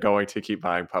going to keep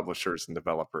buying publishers and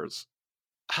developers.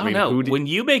 I don't know. When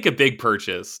you make a big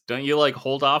purchase, don't you like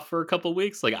hold off for a couple of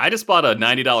weeks? Like, I just bought a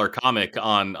 $90 comic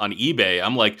on eBay.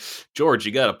 I'm like, George,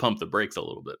 you got to pump the brakes a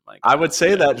little bit, Mike. I would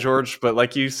say that, George, but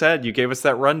like you said, you gave us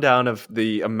that rundown of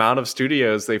the amount of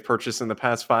studios they've purchased in the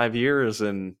past 5 years,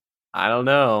 and I don't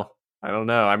know.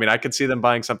 I mean, I could see them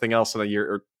buying something else in a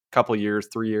year or couple years,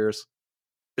 3 years.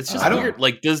 It's just weird.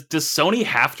 Like, does Sony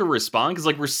have to respond? Because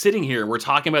like, we're sitting here and we're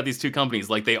talking about these two companies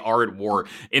like they are at war,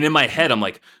 and in my head I'm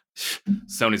like,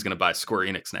 Sony's gonna buy Square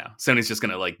Enix now. Sony's just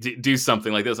gonna like do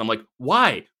something like this. I'm like,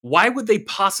 why would they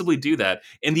possibly do that?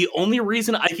 And the only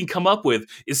reason I can come up with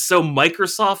is so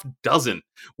Microsoft doesn't,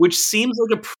 which seems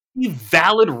like a pretty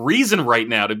valid reason right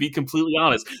now, to be completely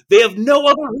honest. They have no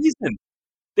other reason.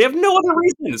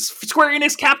 Square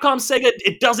Enix, Capcom, Sega,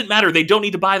 it doesn't matter. They don't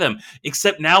need to buy them.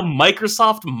 Except now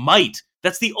Microsoft might.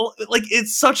 That's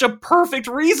it's such a perfect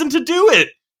reason to do it.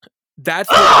 That's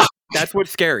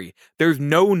what's scary. There's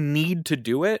no need to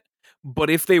do it, but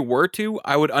if they were to,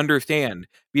 I would understand.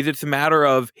 Because it's a matter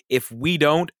of, if we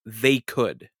don't, they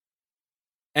could.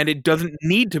 And it doesn't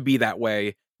need to be that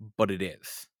way, but it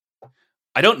is.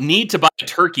 I don't need to buy a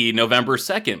turkey November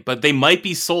 2nd, but they might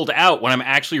be sold out when I'm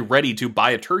actually ready to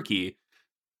buy a turkey.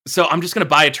 So I'm just going to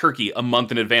buy a turkey a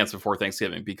month in advance before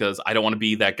Thanksgiving, because I don't want to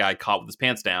be that guy caught with his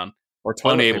pants down or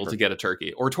unable to get a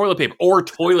turkey, or toilet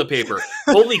paper.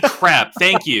 Holy crap.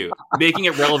 Thank you. Making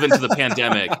it relevant to the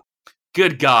pandemic.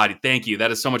 Good God. Thank you.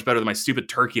 That is so much better than my stupid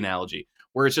turkey analogy,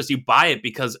 where it's just you buy it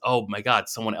because, oh my God,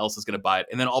 someone else is going to buy it.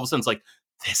 And then all of a sudden it's like,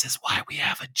 this is why we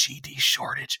have a GD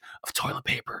shortage of toilet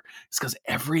paper. It's because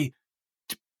every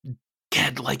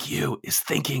kid like you is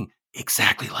thinking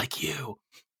exactly like you.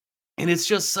 And it's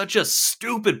just such a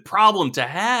stupid problem to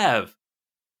have.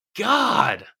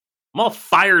 God. I'm all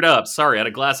fired up. Sorry, I had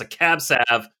a glass of Cab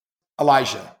Sav.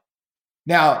 Elijah.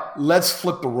 Now, let's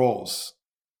flip the roles.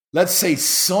 Let's say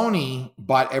Sony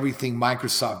bought everything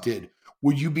Microsoft did.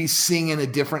 Would you be singing a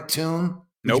different tune? Would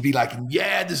Nope. you be like,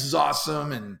 yeah, this is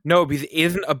awesome? And No, because it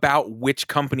isn't about which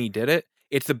company did it.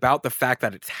 It's about the fact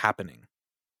that it's happening.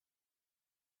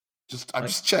 I'm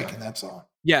just checking, that's all.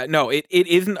 Yeah, no, it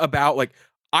isn't about like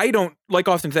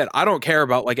Austin said, I don't care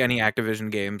about like any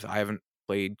Activision games. I haven't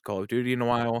played Call of Duty in a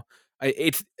while.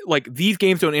 It's like these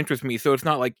games don't interest me, so it's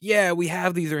not like, yeah, we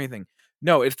have these or anything.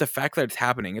 No, it's the fact that it's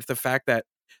happening. It's the fact that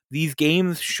these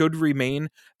games should remain.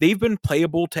 They've been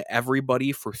playable to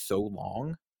everybody for so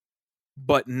long,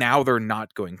 but now they're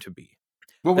not going to be.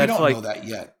 Well, we don't know that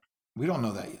yet. We don't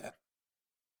know that yet.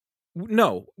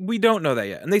 No, we don't know that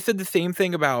yet. And they said the same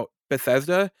thing about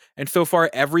Bethesda, and so far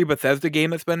every Bethesda game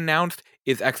that's been announced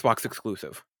is Xbox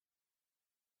exclusive.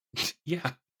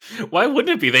 Yeah. Why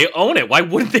wouldn't it be? They own it. Why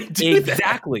wouldn't they do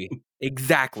Exactly.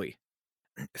 Exactly.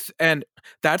 And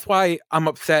that's why I'm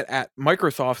upset at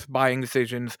Microsoft's buying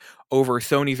decisions over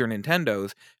Sony's or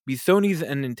Nintendo's, because Sony's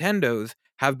and Nintendo's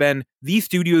have been, these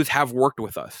studios have worked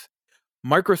with us.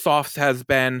 Microsoft's has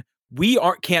been,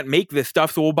 can't make this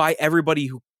stuff, so we'll buy everybody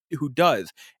who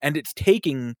does. And it's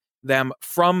taking them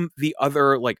from the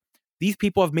other, like, these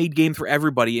people have made games for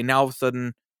everybody, and now all of a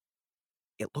sudden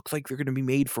it looks like they're going to be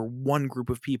made for one group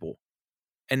of people.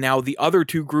 And now the other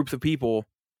two groups of people,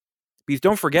 because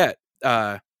don't forget,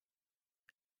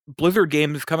 Blizzard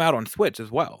games come out on Switch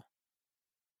as well.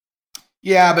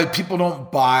 Yeah, but people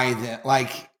don't buy that.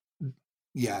 Like,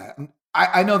 yeah,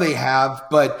 I know they have,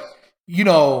 but you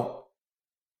know,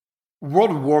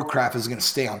 World of Warcraft is going to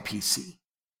stay on PC,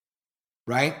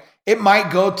 right? It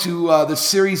might go to the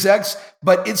Series X,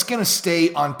 but it's going to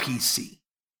stay on PC.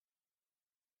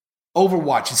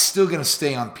 Overwatch is still going to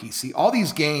stay on PC. All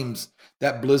these games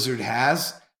that Blizzard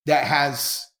has,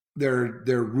 they're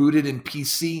rooted in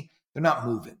PC. They're not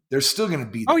moving. They're still going to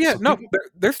be there. Oh yeah, so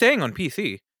they're staying on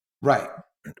PC. Right.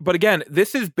 But again,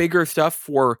 this is bigger stuff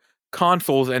for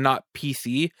consoles and not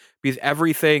PC, because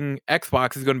everything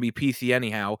Xbox is going to be PC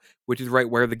anyhow, which is right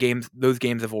where those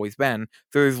games have always been.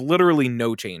 So there's literally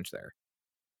no change there.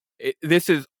 This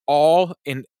is all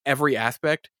in every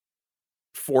aspect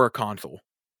for a console.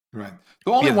 Right.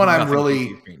 The only one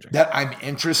I'm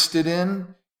interested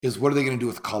in is what are they going to do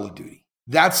with Call of Duty?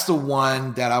 That's the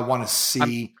one that I want to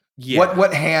see.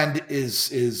 What hand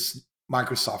is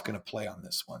Microsoft going to play on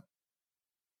this one?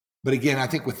 But again, I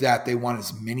think with that, they want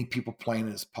as many people playing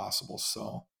it as possible.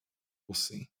 So we'll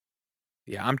see.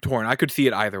 Yeah, I'm torn. I could see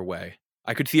it either way.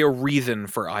 I could see a reason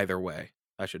for either way,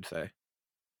 I should say.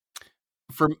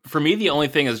 For me, the only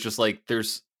thing is just like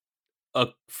there's a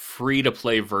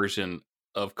free-to-play version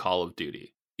of Call of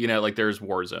Duty. You know, like there's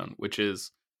Warzone, which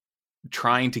is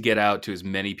trying to get out to as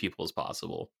many people as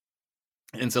possible.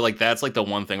 And so like that's like the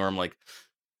one thing where I'm like,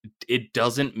 it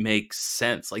doesn't make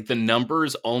sense. Like the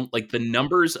numbers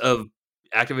of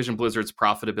Activision Blizzard's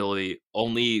profitability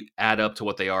only add up to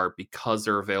what they are because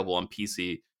they're available on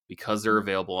PC, because they're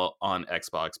available on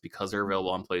Xbox, because they're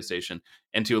available on PlayStation,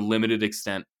 and to a limited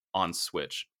extent on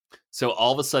Switch. So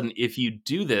all of a sudden, if you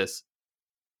do this,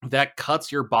 that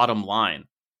cuts your bottom line,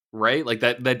 right? Like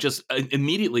that just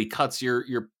immediately cuts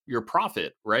your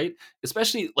profit, right?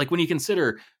 Especially like when you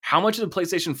consider how much did the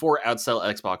PlayStation 4 outsell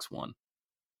Xbox One,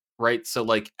 right? So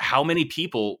like how many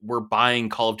people were buying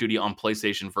Call of Duty on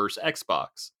PlayStation versus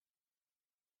Xbox?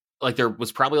 Like there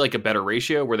was probably like a better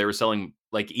ratio where they were selling,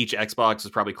 like each Xbox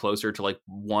is probably closer to like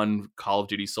one Call of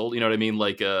Duty sold, you know what I mean?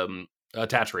 Like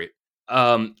attach rate.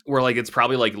 Where like it's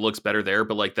probably like looks better there,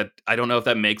 but like that I don't know if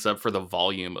that makes up for the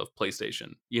volume of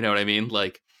PlayStation. You know what I mean?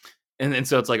 Like and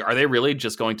so it's like, are they really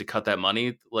just going to cut that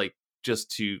money like just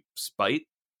to spite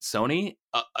Sony?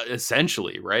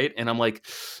 Essentially, right? And I'm like,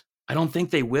 I don't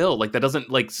think they will. Like that doesn't,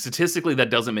 like statistically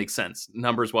that doesn't make sense.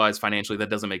 Numbers wise, financially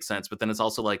that doesn't make sense. But then it's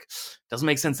also like doesn't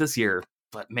make sense this year.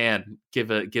 But man,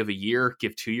 give a year,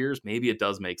 give 2 years, maybe it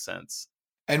does make sense.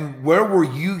 And where were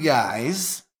you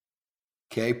guys?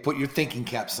 Okay, put your thinking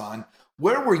caps on.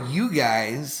 Where were you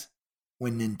guys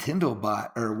when Nintendo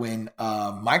bought, or when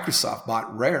Microsoft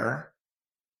bought Rare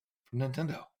from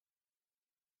Nintendo?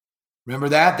 Remember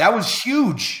that? That was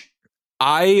huge.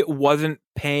 I wasn't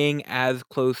paying as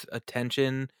close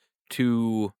attention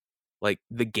to like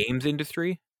the games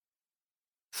industry.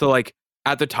 So like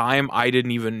at the time I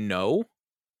didn't even know.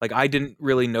 Like I didn't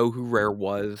really know who Rare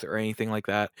was or anything like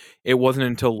that. It wasn't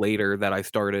until later that I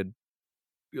started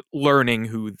learning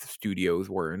who the studios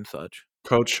were and such.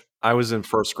 Coach, I was in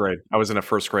first grade. I was in a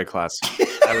first grade class.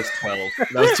 I was 12.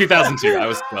 That was 2002. I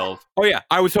was 12. Oh yeah,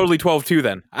 I was totally 12 too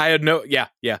then. I had no, yeah.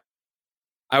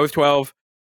 I was 12.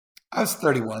 I was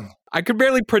 31. I could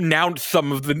barely pronounce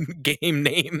some of the game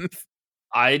names.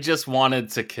 I just wanted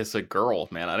to kiss a girl,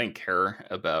 man. I didn't care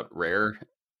about Rare.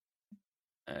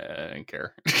 I didn't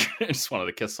care. I just wanted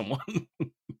to kiss someone.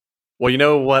 Well, you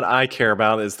know what I care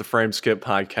about is the Frame Skip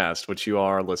podcast, which you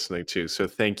are listening to. So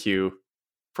thank you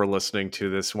for listening to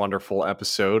this wonderful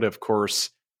episode. Of course,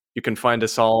 you can find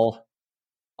us all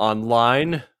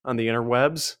online on the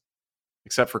interwebs,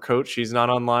 except for Coach. He's not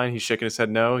online. He's shaking his head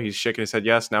no. He's shaking his head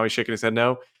yes. Now he's shaking his head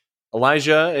no.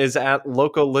 Elijah is at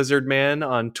Loco Lizard Man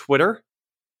on Twitter.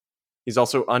 He's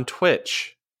also on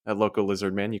Twitch at Loco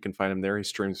Lizard Man. You can find him there. He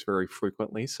streams very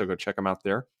frequently, so go check him out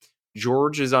there.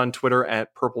 George is on Twitter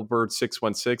at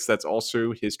PurpleBird616. That's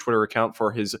also his Twitter account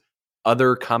for his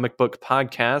other comic book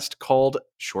podcast called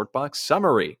Shortbox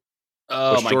Summary.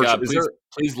 Oh my George, God,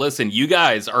 please listen. You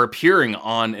guys are appearing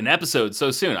on an episode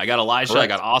so soon. I got Elijah,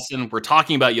 Correct. I got Austin. We're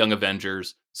talking about Young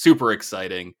Avengers. Super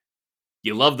exciting.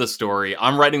 You love the story.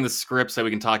 I'm writing the script so we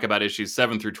can talk about issues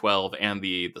 7 through 12 and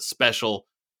the special.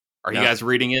 Are you guys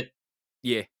reading it?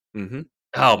 Yeah. Mm-hmm.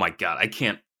 Oh my God, I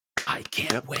can't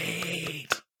wait.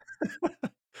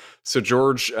 So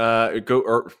George,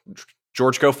 go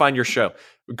find your show.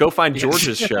 Go find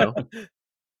George's show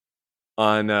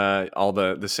on all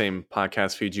the same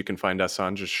podcast feeds you can find us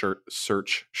on. Just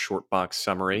search Shortbox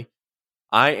Summary.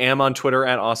 I am on Twitter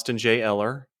at Austin J.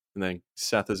 Eller, and then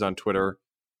Seth is on Twitter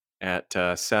at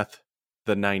Seth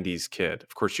the 90s Kid.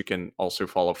 Of course, you can also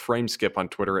follow Frameskip on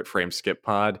Twitter at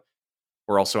FrameSkipPod.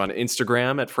 We're also on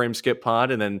Instagram at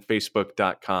FrameSkipPod and then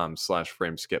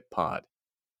Facebook.com/FrameSkipPod.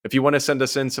 If you want to send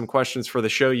us in some questions for the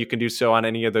show, you can do so on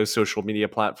any of those social media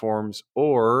platforms,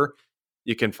 or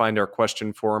you can find our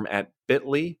question form at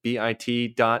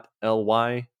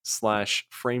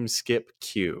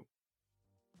bit.ly/FrameSkipQ.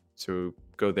 So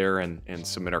go there and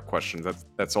submit our questions.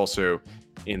 That's also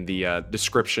in the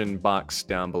description box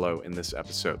down below in this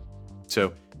episode.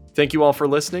 So thank you all for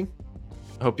listening.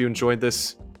 I hope you enjoyed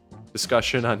this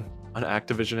discussion on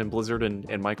Activision and Blizzard and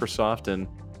Microsoft and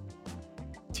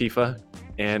Tifa,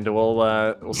 and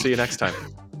we'll see you next time.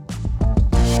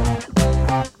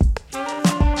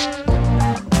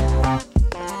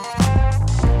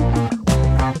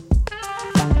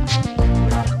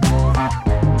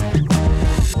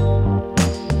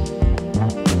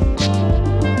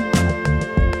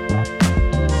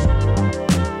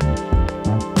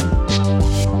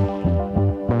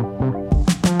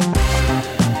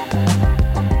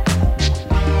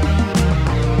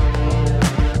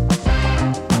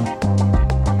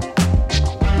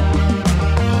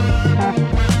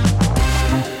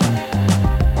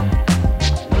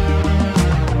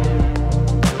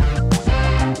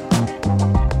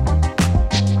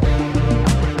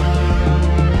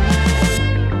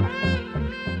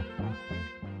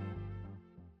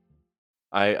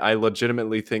 I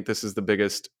legitimately think this is the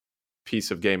biggest piece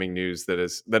of gaming news that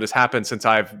has happened since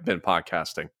I've been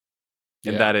podcasting,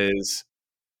 and that is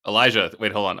Elijah.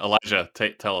 Wait, hold on, Elijah.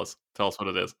 Tell us what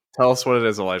it is. Tell us what it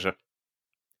is, Elijah.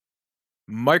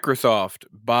 Microsoft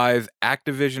buys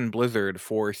Activision Blizzard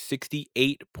for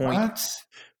 68 points.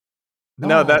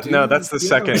 No, that's the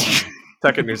second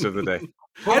news of the day.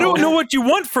 I don't know what you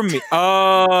want from me.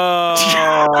 Oh.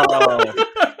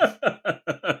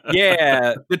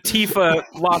 Yeah, the Tifa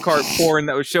Lockhart porn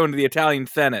that was shown to the Italian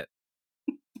Senate.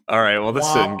 All right, well, this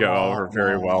didn't go over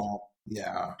very well.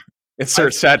 Yeah.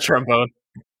 Insert sad trombone.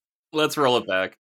 Let's roll it back.